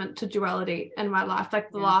testament to duality in my life,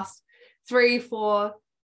 like the last 3, 4,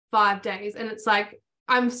 5 days. And it's like,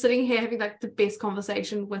 I'm sitting here having like the best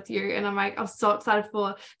conversation with you, and I'm like, I'm so excited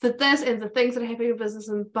for this and the things that are happening in business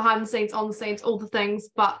and behind the scenes, on the scenes, all the things.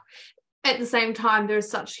 But at the same time,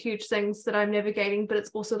 there's such huge things that I'm navigating, but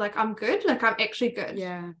it's also like, I'm good, like I'm actually good.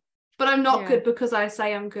 Yeah. But I'm not good because I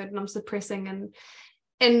say I'm good, and I'm suppressing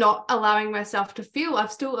and not allowing myself to feel.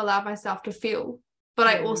 I've still allowed myself to feel, but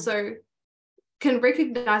I also can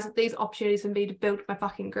recognize that these opportunities for me to build my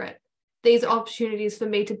fucking grit. These are opportunities for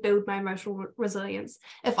me to build my emotional resilience.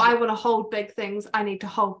 If I want to hold big things, I need to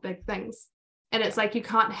hold big things. And it's like, you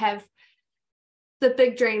can't have the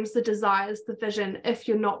big dreams, the desires, the vision, if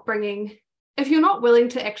you're not willing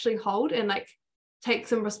to actually hold and like take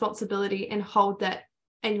some responsibility and hold that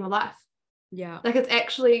in your life. Yeah. Like, it's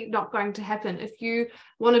actually not going to happen. If you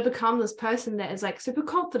want to become this person that is like super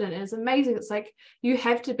confident and is amazing, it's like, you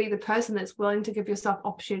have to be the person that's willing to give yourself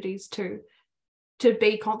opportunities to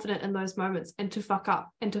be confident in those moments, and to fuck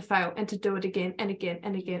up and to fail and to do it again and again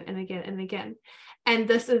and again and again and again. And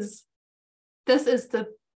this is the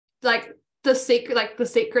like the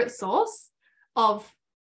secret sauce of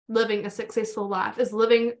living a successful life, is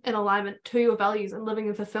living in alignment to your values and living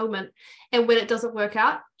in fulfillment. And when it doesn't work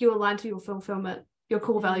out, you align to your fulfillment, your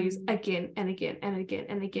core values again and again and again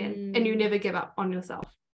and again, and you never give up on yourself.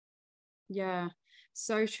 Yeah,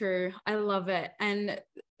 so true. I love it. And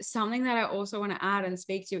something that I also want to add and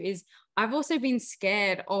speak to is, I've also been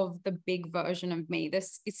scared of the big version of me.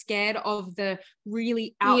 Scared of the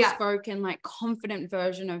really outspoken, like confident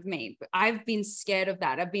version of me. I've been scared of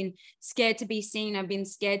that. I've been scared to be seen. I've been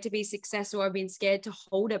scared to be successful. I've been scared to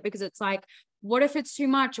hold it, because it's like, what if it's too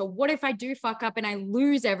much? Or what if I do fuck up and I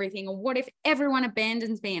lose everything? Or what if everyone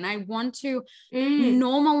abandons me? And I want to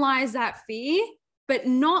normalize that fear, but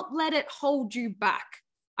not let it hold you back.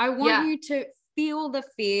 I want you to feel the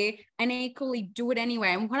fear and equally do it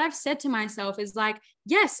anyway. And what I've said to myself is like,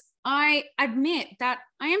 yes, I admit that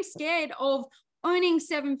I am scared of owning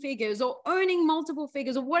 7 figures or owning multiple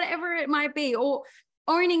figures or whatever it might be, or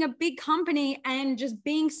owning a big company and just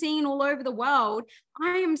being seen all over the world.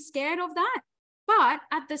 I am scared of that. But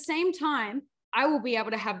at the same time, I will be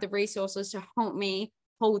able to have the resources to help me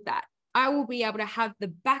hold that. I will be able to have the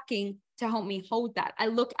backing to help me hold that. I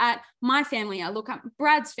look at my family, I look at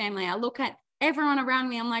Brad's family, I look at everyone around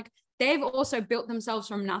me. I'm like, they've also built themselves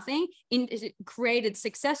from nothing, created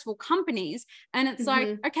successful companies. And it's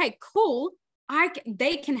like, okay, cool.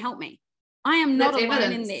 They can help me. I am not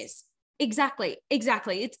alone in this. Exactly.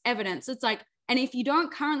 It's evidence. It's like, and if you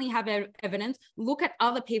don't currently have evidence, look at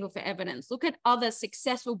other people for evidence. Look at other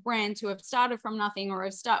successful brands who have started from nothing, or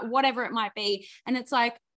have started whatever it might be. And it's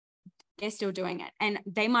like, they're still doing it, and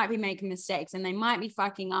they might be making mistakes, and they might be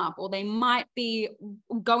fucking up, or they might be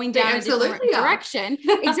going down a different direction.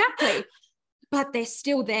 Exactly. But they're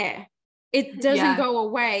still there. It doesn't go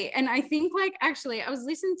away. And I think, like, actually, I was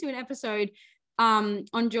listening to an episode on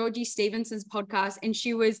Georgie Stevenson's podcast, and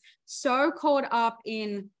she was so caught up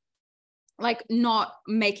in like not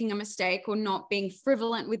making a mistake or not being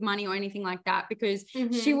frivolent with money or anything like that, because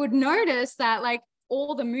she would notice that like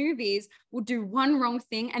all the movies would do one wrong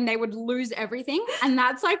thing and they would lose everything. And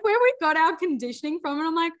that's like where we got our conditioning from. And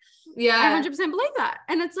I'm like, I 100% believe that.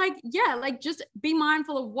 And it's like, like just be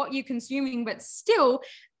mindful of what you're consuming, but still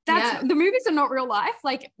the movies are not real life.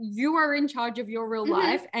 Like, you are in charge of your real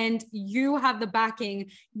life, and you have the backing,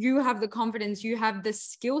 you have the confidence, you have the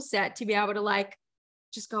skill set to be able to like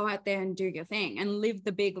just go out there and do your thing and live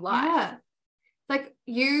the big life. Like,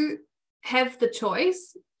 you have the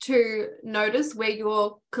choice to notice where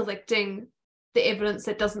you're collecting the evidence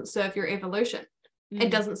that doesn't serve your evolution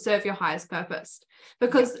and doesn't serve your highest purpose,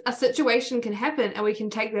 because a situation can happen and we can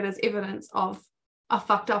take that as evidence of, are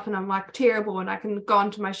fucked up and I'm like terrible and I can go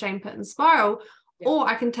into my shame pit and spiral. Yeah. Or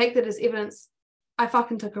I can take that as evidence. I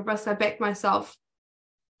fucking took a risk. I backed myself,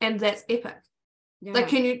 and that's epic. Yeah. Like,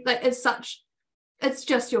 can you, like, it's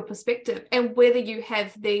just your perspective, and whether you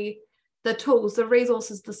have the tools, the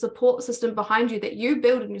resources, the support system behind you that you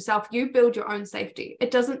build in yourself. You build your own safety.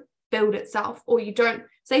 It doesn't build itself, or you don't.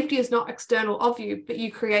 Safety is not external of you, but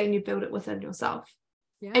you create and you build it within yourself.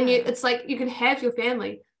 Yeah. And it's like you can have your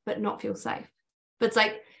family but not feel safe. But it's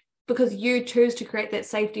like, because you choose to create that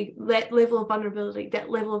safety, that level of vulnerability,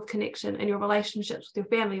 that level of connection in your relationships with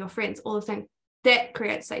your family, your friends, all the things that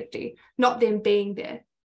creates safety, not them being there.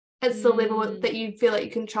 It's the level that you feel like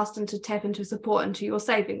you can trust and to tap into support, into your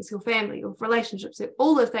savings, your family, your relationships,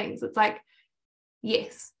 all the things. It's like,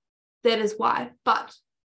 yes, that is why. But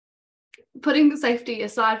putting the safety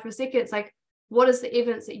aside for a second, it's like, what is the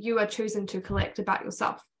evidence that you are choosing to collect about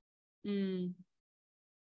yourself? And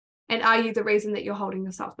are you the reason that you're holding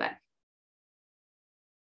yourself back?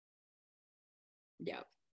 Yeah.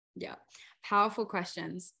 Yeah. Powerful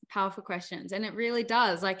questions. And it really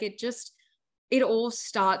does. Like, it all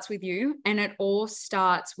starts with you, and it all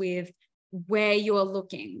starts with where you are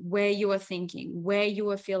looking, where you are thinking, where you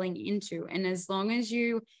are feeling into. And as long as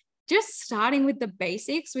you just starting with the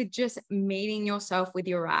basics, with just meeting yourself with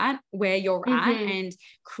where you're at, and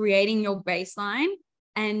creating your baseline,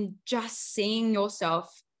 and just seeing yourself,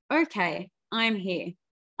 okay, I'm here.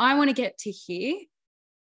 I want to get to here.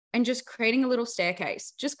 And just creating a little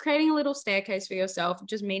staircase for yourself,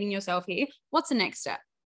 just meeting yourself here. What's the next step?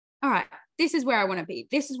 All right, this is where I want to be.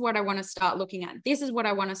 This is what I want to start looking at. This is what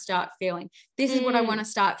I want to start feeling. This is what I want to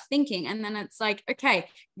start thinking. And then it's like, okay,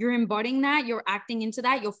 you're embodying that. You're acting into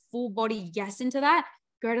that. Your full body yes into that.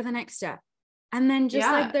 Go to the next step. And then just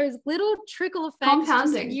like those little trickle effects.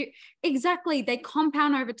 Compounding. Exactly. They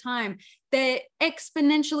compound over time. They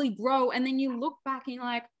exponentially grow. And then you look back and you're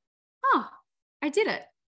like, oh, I did it.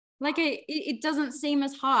 Like it doesn't seem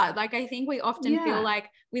as hard. Like, I think we often feel like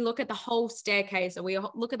we look at the whole staircase, or we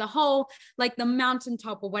look at the whole, like the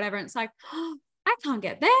mountaintop or whatever. And it's like, oh, I can't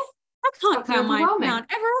get there. I can't climb Mount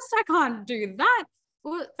Everest. I can't do that.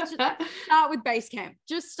 Well, just start with base camp.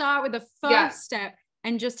 Just start with the first step,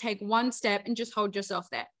 and just take one step and just hold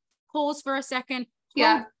yourself there. Pause for a second.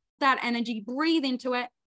 Hold that energy. Breathe into it.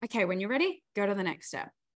 Okay, when you're ready, go to the next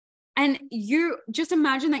step. And you just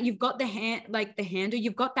imagine that you've got the handle,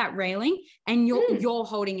 you've got that railing, and you're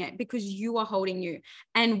holding it, because you are holding you.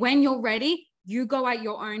 And when you're ready, you go at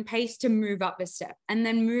your own pace to move up a step, and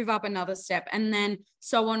then move up another step, and then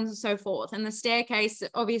so on and so forth. And the staircase,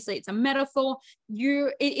 obviously it's a metaphor.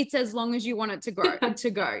 It's as long as you want it to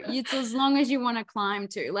go. It's as long as you want to climb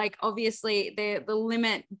to. Like, obviously the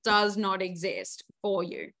limit does not exist for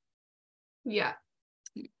you. Yeah.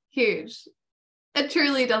 Huge. It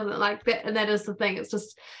truly doesn't, like that. And that is the thing. It's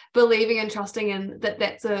just believing and trusting in that.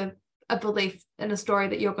 That's a belief in a story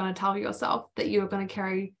that you're going to tell yourself, that you're going to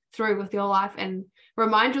carry through with your life, and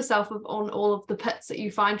remind yourself of on all of the pits that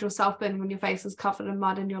you find yourself in when your face is covered in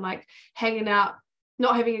mud and you're like hanging out,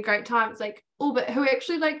 not having a great time. It's like, oh, but who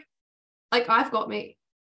actually like I've got me.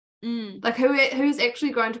 Like who's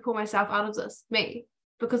actually going to pull myself out of this? Me,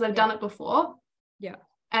 because I've done it before. Yeah.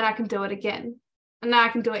 And I can do it again. And now I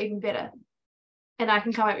can do it even better. And I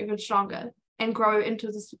can come up even stronger and grow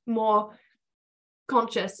into this more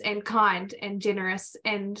conscious and kind and generous,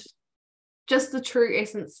 and just the true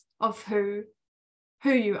essence of who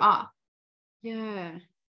you are. Yeah.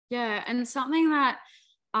 Yeah. And something that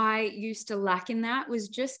I used to lack in that was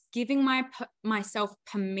just giving myself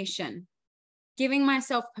permission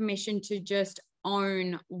to just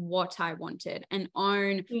own what I wanted and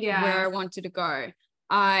own where I wanted to go.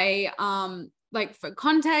 Like, for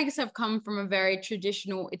context, I've come from a very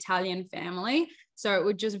traditional Italian family. So it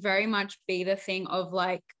would just very much be the thing of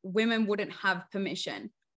like, women wouldn't have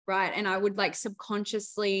permission, right? And I would like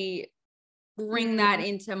subconsciously bring that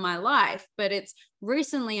into my life. But it's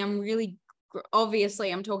recently,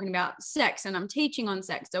 obviously I'm talking about sex, and I'm teaching on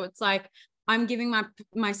sex. So it's like, I'm giving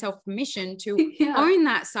myself permission to own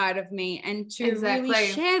that side of me, and to really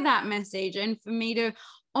share that message, and for me to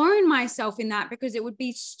own myself in that, because it would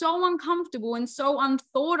be so uncomfortable and so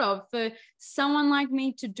unthought of for someone like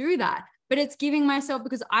me to do that. But it's giving myself,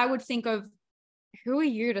 because I would think of, who are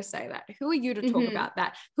you to say that? Who are you to talk about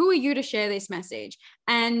that? Who are you to share this message?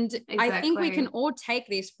 And I think we can all take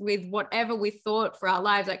this with whatever we thought for our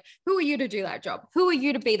lives. Like, who are you to do that job? Who are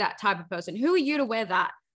you to be that type of person? Who are you to wear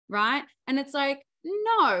that? Right? And it's like,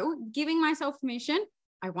 no, giving myself permission.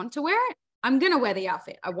 I want to wear it. I'm going to wear the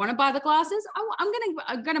outfit. I want to buy the glasses.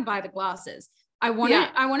 I'm going to buy the glasses. I want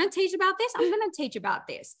to teach about this. I'm going to teach about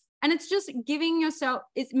this. And it's just giving yourself,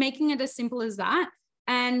 it's making it as simple as that.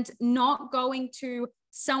 and not going to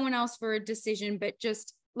someone else for a decision, but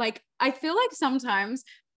just like, I feel like sometimes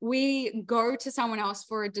we go to someone else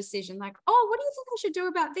for a decision, like, oh, what do you think I should do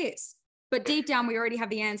about this? But deep down, we already have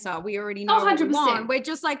the answer. We already know Oh, what we want. 100%. We're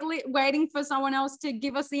just like waiting for someone else to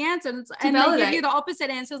give us the answer. To And they give you validate. the opposite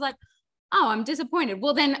answer. It's like, oh, I'm disappointed.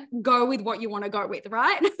 Well, then go with what you want to go with,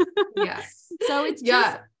 right? Yeah. So it's just,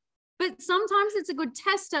 Yeah. but sometimes it's a good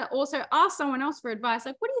test to also ask someone else for advice.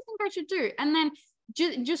 Like, what do you think I should do? And then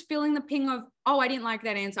just feeling the ping of, oh, I didn't like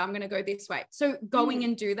that answer, I'm going to go this way. So going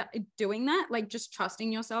and doing that, like just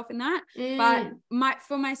trusting yourself in that. But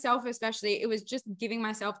for myself especially, it was just giving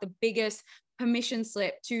myself the biggest permission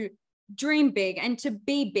slip to dream big and to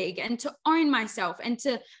be big and to own myself and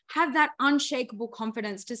to have that unshakable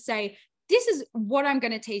confidence to say, this is what I'm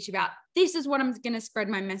going to teach about, this is what I'm going to spread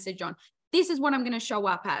my message on, this is what I'm going to show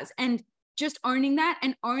up as. And just owning that,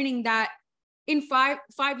 and owning that in five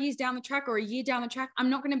years down the track or a year down the track, I'm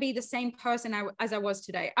not going to be the same person as I was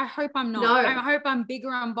today. I hope I'm not. No. I hope I'm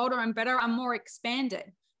bigger, I'm bolder, I'm better, I'm more expanded,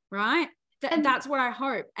 right? That's what I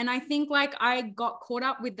hope. And I think like I got caught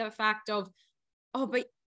up with the fact of, oh, but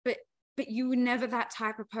you were never that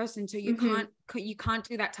type of person, so you can't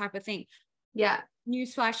do that type of thing. Yeah.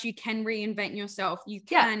 Newsflash, you can reinvent yourself. You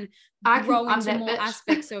can grow into more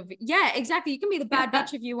aspects of it. Yeah, exactly. You can be the bad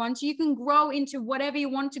bitch if you want to. You can grow into whatever you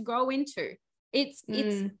want to grow into. It's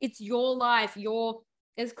your life. Your,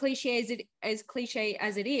 as cliche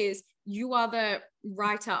as it is, you are the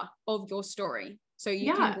writer of your story. So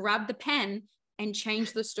you can grab the pen and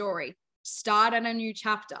change the story. Start at a new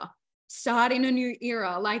chapter. Start in a new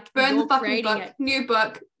era. Like, burn you're the fucking creating book. it. New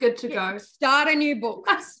book. Good to go. Start a new book.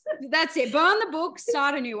 That's it. Burn the book.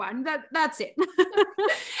 Start a new one. That's it. And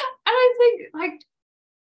I think like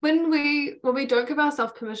when we don't give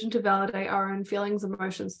ourselves permission to validate our own feelings,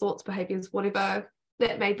 emotions, thoughts, behaviors, whatever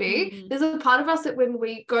that may be, there's a part of us that when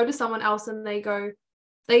we go to someone else and they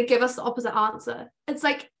give us the opposite answer, it's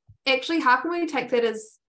like, actually, how can we take that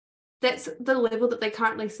as that's the level that they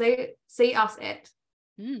currently see us at?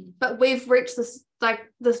 But we've reached this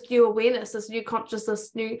new awareness, this new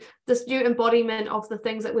consciousness, this new embodiment of the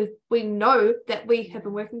things that we know that we have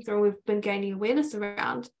been working through, we've been gaining awareness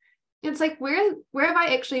around. It's like, where have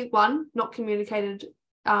I actually, one, not communicated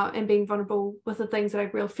and being vulnerable with the things that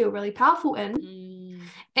I feel really powerful in,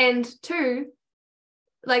 and two,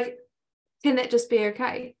 like, can that just be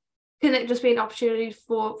okay? Can that just be an opportunity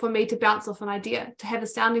for me to bounce off an idea, to have a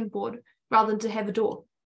sounding board rather than to have a door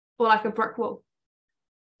or like a brick wall?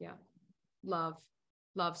 Yeah.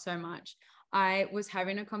 Love so much. I was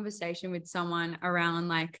having a conversation with someone around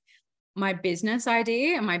like my business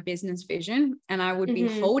idea and my business vision, and I would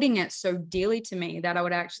be holding it so dearly to me that I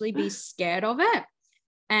would actually be scared of it.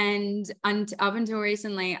 And up until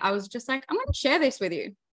recently, I was just like, I'm going to share this with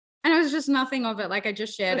you. And it was just nothing of it. Like, I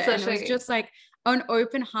just shared it. And it was just like an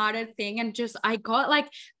open-hearted thing. And just, I got like,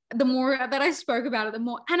 the more that I spoke about it, the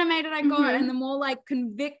more animated I got, and the more like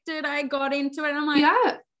convicted I got into it. And I'm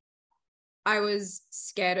like, I was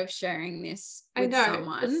scared of sharing this with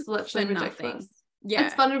someone. It's literally ridiculous. Nothing. Yeah.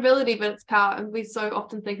 It's vulnerability, but it's power. And we so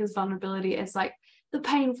often think of vulnerability as like the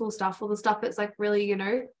painful stuff, or the stuff that's like really,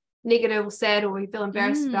 negative or sad, or we feel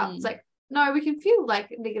embarrassed about. It's like, no, we can feel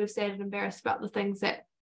like negative, sad, and embarrassed about the things that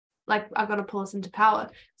like are going to pull us into power.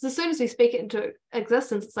 Because as soon as we speak it into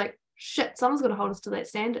existence, it's like, shit, someone's going to hold us to that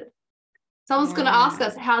standard. Someone's going to ask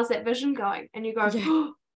us, how's that vision going? And you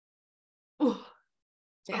go, oh,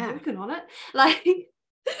 I'm working on it, like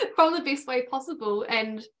from the best way possible.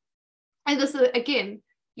 And this is, again,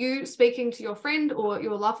 you speaking to your friend or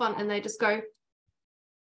your loved one, and they just go,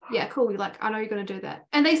 yeah, cool, like, I know you're going to do that.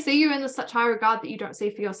 And they see you in such high regard that you don't see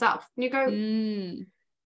for yourself. And you go,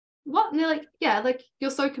 what? And they're like, yeah, like, you're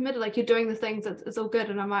so committed, like, you're doing the things, it's all good.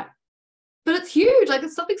 And I'm like, but it's huge, like,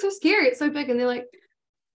 it's something so scary, it's so big. And they're like,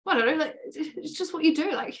 I don't know, like, it's just what you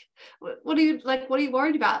do. Like, what are you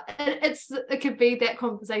worried about? And it could be that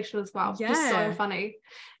conversation as well. Just so funny.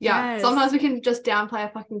 Sometimes we can just downplay our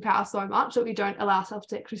fucking power so much that we don't allow ourselves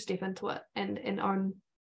to actually step into it and own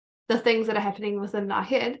the things that are happening within our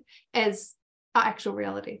head as our actual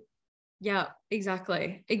reality. Yeah,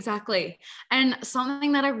 exactly. And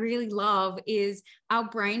something that I really love is our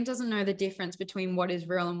brain doesn't know the difference between what is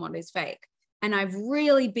real and what is fake. And I've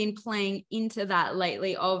really been playing into that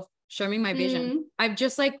lately of show me my vision. I've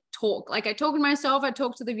just like I talk to myself, I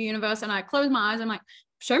talk to the universe, and I close my eyes. I'm like,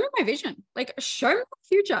 show me my vision. Like, show me the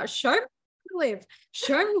future. Show me how to live.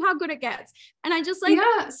 Show me how good it gets. And I just like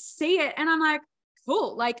see it. And I'm like,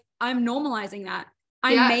 cool. Like, I'm normalizing that.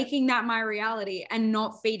 I'm making that my reality and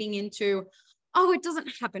not feeding into, oh, it doesn't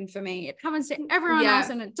happen for me. It happens to everyone else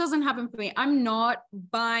and it doesn't happen for me. I'm not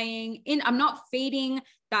buying in. I'm not feeding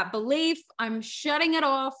that belief. I'm shutting it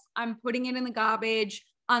off. I'm putting it in the garbage,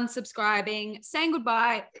 unsubscribing, saying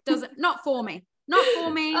goodbye. Not for me. Not for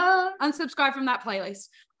me. Unsubscribe from that playlist.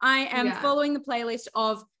 I am following the playlist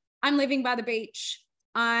of I'm living by the beach.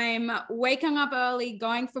 I'm waking up early,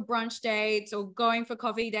 going for brunch dates or going for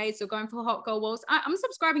coffee dates or going for hot girl walks. I'm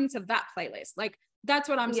subscribing to that playlist. Like, that's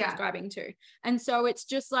what I'm subscribing to. And so it's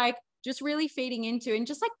just like, just really feeding into and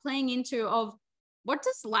just like playing into of what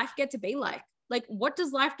does life get to be like? Like, what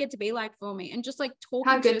does life get to be like for me? And just like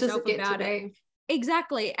talking to yourself about it.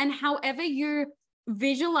 Exactly. And however you're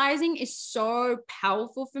visualizing is so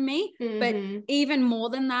powerful for me. But even more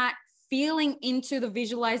than that, feeling into the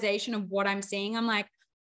visualization of what I'm seeing, I'm like,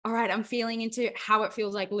 all right, I'm feeling into how it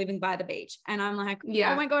feels like living by the beach. And I'm like,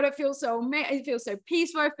 oh my God, it feels so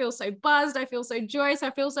peaceful. I feel so buzzed. I feel so joyous. I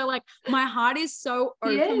feel so like my heart is so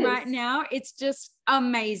open right now. It's just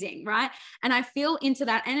amazing. Right. And I feel into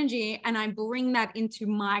that energy and I bring that into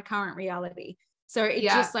my current reality. So it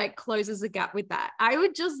just like closes the gap with that. I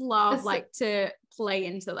would just love to play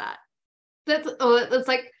into that.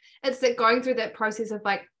 It's like going through that process of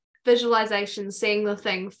like visualization, seeing the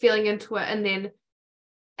thing, feeling into it, and then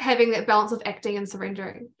having that balance of acting and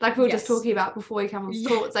surrendering, like we were just talking about before we come on this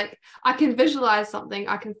call. It's like I can visualize something,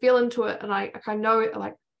 I can feel into it, and I know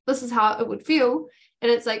like this is how it would feel, and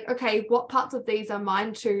it's like, okay, what parts of these are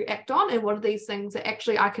mine to act on, and what are these things that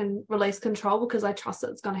actually I can release control because I trust that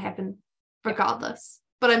it's going to happen regardless,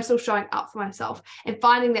 but I'm still showing up for myself. And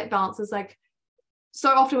finding that balance is like, so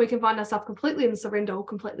often we can find ourselves completely in the surrender or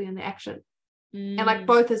completely in the action. And like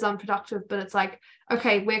both is unproductive, but it's like,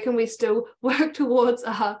 okay, where can we still work towards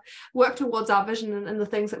our vision and the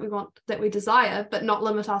things that we want, that we desire, but not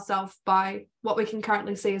limit ourselves by what we can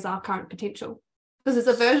currently see as our current potential? Because it's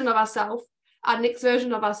a version of ourselves, our next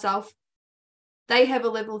version of ourselves, they have a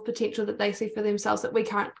level of potential that they see for themselves that we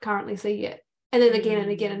can't currently see yet. And then again and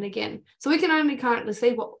again and again. So we can only currently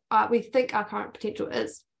see what we think our current potential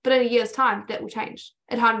is. But in a year's time, that will change.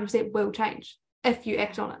 It 100% will change if you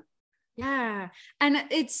act on it. Yeah. And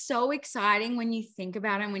it's so exciting when you think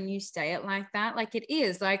about it and when you say it like that. Like, it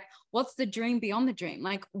is like, what's the dream beyond the dream?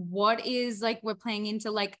 Like, what is like, we're playing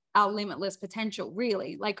into like our limitless potential,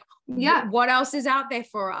 really? Like, what else is out there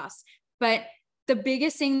for us? But the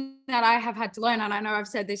biggest thing that I have had to learn, and I know I've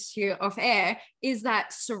said this to you off air, is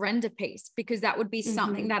that surrender piece, because that would be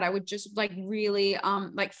something that I would just like really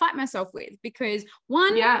like fight myself with, because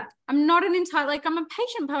one, I'm not an entire, like I'm a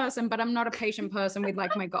patient person, but I'm not a patient person with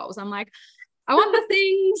like my goals. I'm like, I want the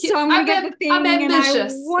thing, so I'm going to get the thing, and I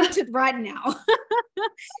want it right now.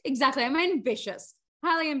 Exactly. I'm ambitious,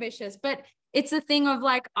 highly ambitious, but it's a thing of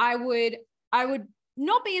like, I would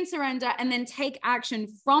not be in surrender and then take action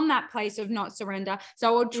from that place of not surrender. So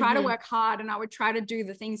I would try to work hard and I would try to do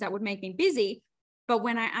the things that would make me busy. But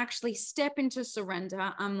when I actually step into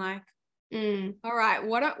surrender, I'm like, all right,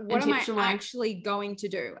 what am I actually going to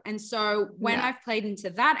do? And so when I've played into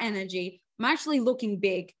that energy, I'm actually looking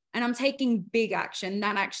big and I'm taking big action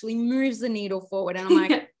that actually moves the needle forward. And I'm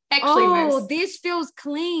like, this feels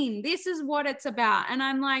clean. This is what it's about. And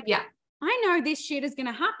I'm like, I know this shit is going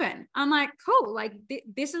to happen. I'm like, cool. Like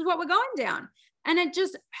this is what we're going down. And it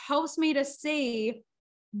just helps me to see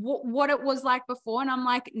what it was like before. And I'm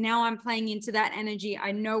like, now I'm playing into that energy.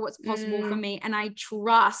 I know what's possible for me. And I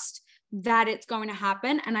trust that it's going to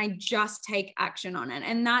happen. And I just take action on it.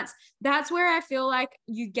 And that's where I feel like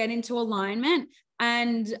you get into alignment.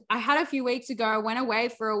 And I had a few weeks ago, I went away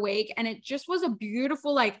for a week and it just was a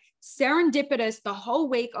beautiful, like serendipitous, the whole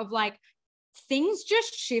week of like, things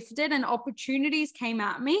just shifted and opportunities came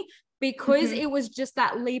at me because it was just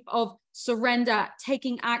that leap of surrender,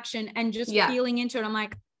 taking action and just feeling into it. I'm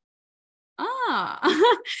like,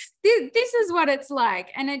 this is what it's like.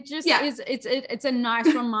 And it just is, it's a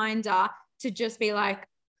nice reminder to just be like,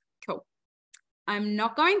 cool, I'm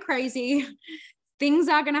not going crazy. Things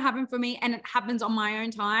are going to happen for me and it happens on my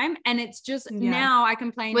own time. And it's just now I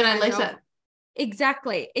can play into when I let it.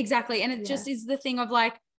 Exactly. And it just is the thing of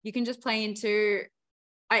like, you can just play into,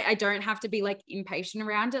 I don't have to be like impatient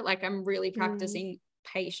around it. Like I'm really practicing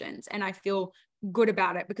patience and I feel good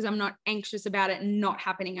about it because I'm not anxious about it not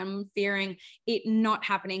happening. I'm fearing it not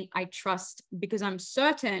happening. I trust because I'm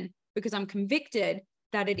certain, because I'm convicted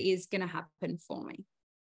that it is going to happen for me.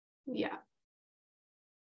 Yeah.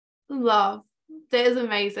 Love. That is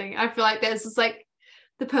amazing. I feel like that's just like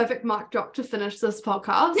the perfect mic drop to finish this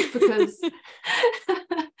podcast because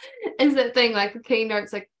is that thing like the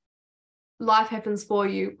keynote's like life happens for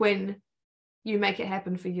you when you make it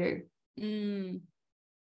happen for you. And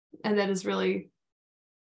that is really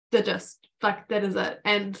the gist. Like, that is it.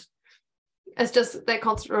 And it's just that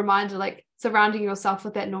constant reminder, like surrounding yourself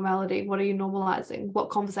with that normality. What are you normalizing? What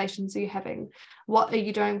conversations are you having? What are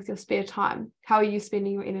you doing with your spare time? How are you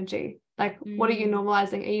spending your energy? Like, what are you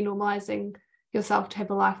normalizing? Are you normalizing yourself to have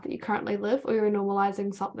a life that you currently live, or you're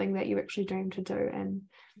normalizing something that you actually dream to do? And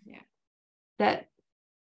that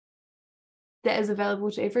is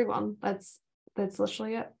available to everyone. That's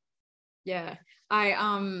literally it. Yeah. I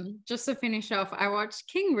just to finish off, I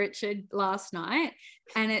watched King Richard last night,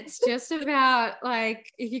 and it's just about,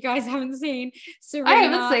 like, if you guys haven't seen Serena. I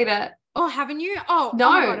haven't seen it. Oh, haven't you? Oh, no.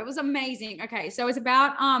 Oh my God, it was amazing. Okay, so it's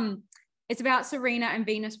about Serena and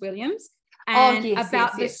Venus Williams, and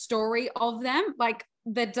about the story of them. Like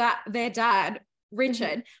their dad,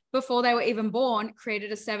 Richard, before they were even born,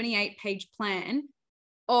 created a 78-page plan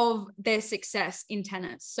of their success in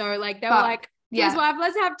tennis. So like they were like, his wife,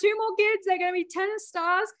 let's have 2 more kids. They're going to be tennis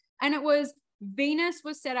stars. And it was, Venus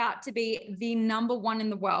was set out to be the number 1 in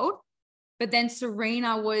the world. But then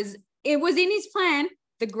Serena it was in his plan,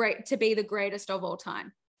 to be the greatest of all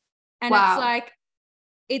time. And it's like,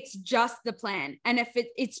 it's just the plan. And if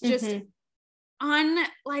it's just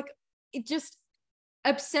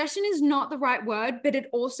obsession is not the right word, but it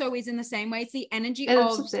also is in the same way. It's the energy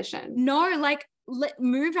of obsession. No, like,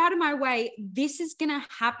 move out of my way. This is going to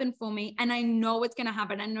happen for me. And I know it's going to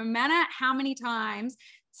happen. And no matter how many times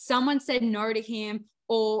someone said no to him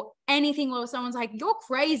or anything, or someone's like, you're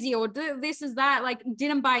crazy, or this is that, like,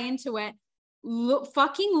 didn't buy into it.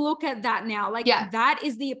 Look at that now. Like, that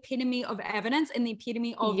is the epitome of evidence, and the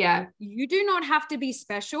epitome of, you do not have to be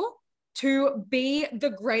special to be the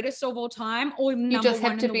greatest of all time or number 1 in the world. You just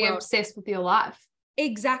have to be obsessed with your life.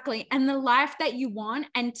 Exactly. And the life that you want,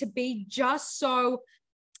 and to be just so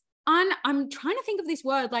I'm trying to think of this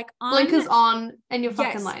word, like blinkers on and your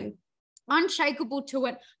fucking lane. Unshakable to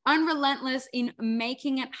it, unrelentless in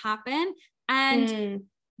making it happen, and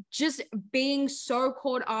just being so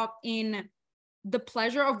caught up in the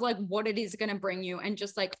pleasure of like what it is going to bring you, and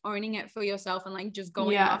just like owning it for yourself, and like just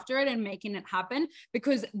going after it and making it happen,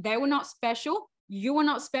 because they were not special. You are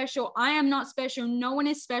not special. I am not special. No one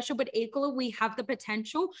is special, but equally we have the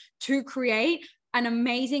potential to create an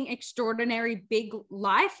amazing, extraordinary, big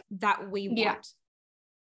life that we want.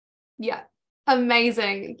 Yeah.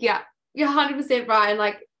 Amazing. Yeah. You're 100% right. And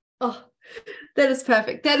like, oh, that is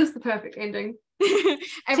perfect. That is the perfect ending.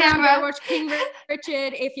 Everyone go watch King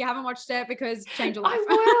Richard if you haven't watched it, because change your life.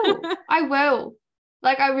 I will.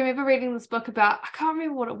 Like, I remember reading this book about, I can't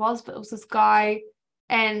remember what it was, but it was this guy,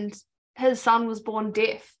 and his son was born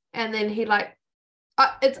deaf, and then he like,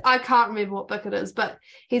 I can't remember what book it is, but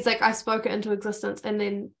he's like, I spoke it into existence, and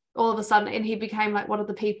then all of a sudden, and he became like one of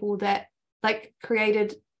the people that like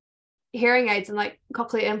created hearing aids and like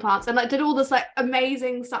cochlear implants, and like did all this like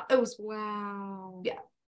amazing stuff. It was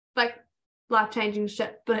like life-changing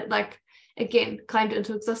shit, but like, again, claimed it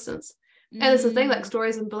into existence. And it's the thing, like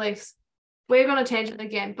stories and beliefs. We're going to tangent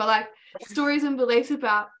again, but like stories and beliefs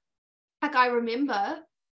about, like, I remember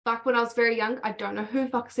back when I was very young, I don't know who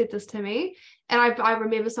fuck said this to me, and I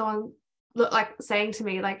remember someone like saying to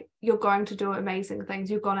me, like, you're going to do amazing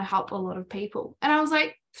things, you're going to help a lot of people. And I was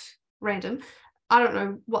like, random, I don't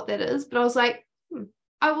know what that is, but I was like,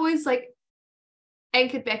 I've always like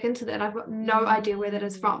anchored back into that. I've got no idea where that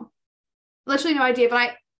is from, literally no idea, but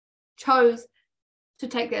I chose to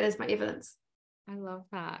take that as my evidence. I love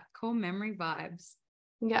that. Core memory vibes.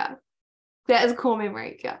 Yeah, that is a core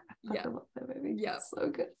memory. I love that movie. It's so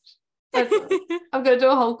good. I'm gonna do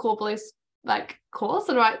a whole core beliefs like course,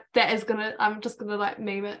 and I'm just gonna like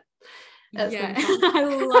meme it. I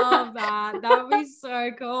love that. That would be so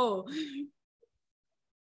cool.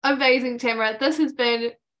 Amazing, Tamra. This has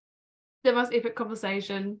been the most epic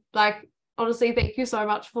conversation. Like, honestly, thank you so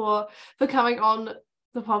much for coming on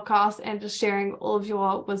the podcast and just sharing all of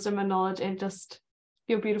your wisdom and knowledge, and just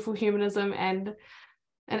your beautiful humanism and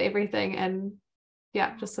everything. And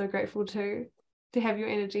just so grateful to have your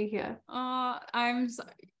energy here.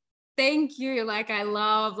 Thank you. I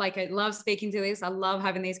love speaking to this. I love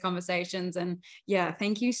having these conversations, and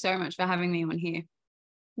thank you so much for having me on here.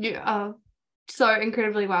 You are so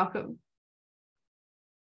incredibly welcome.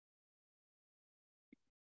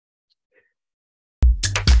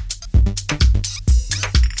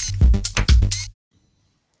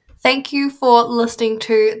 Thank you for listening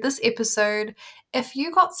to this episode. If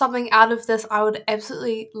you got something out of this, I would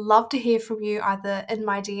absolutely love to hear from you, either in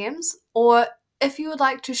my DMs, or if you would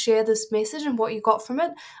like to share this message and what you got from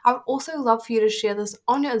it. I would also love for you to share this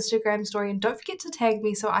on your Instagram story, and don't forget to tag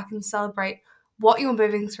me so I can celebrate what you're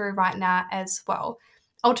moving through right now as well.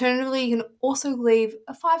 Alternatively, you can also leave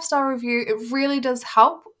a 5-star review. It really does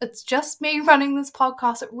help. It's just me running this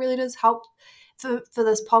podcast. It really does help for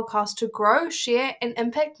this podcast to grow, share, and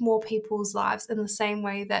impact more people's lives in the same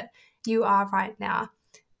way that you are right now.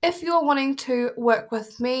 If you're wanting to work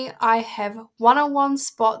with me, I have one-on-one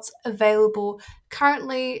spots available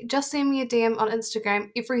currently. Just send me a DM on Instagram.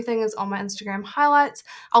 Everything is on my Instagram highlights.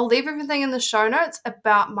 I'll leave everything in the show notes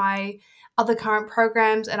about my other current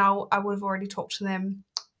programs, and I would have already talked to them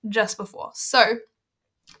just before. So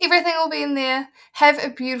everything will be in there. Have a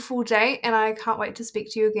beautiful day, and I can't wait to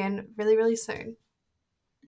speak to you again really, really soon.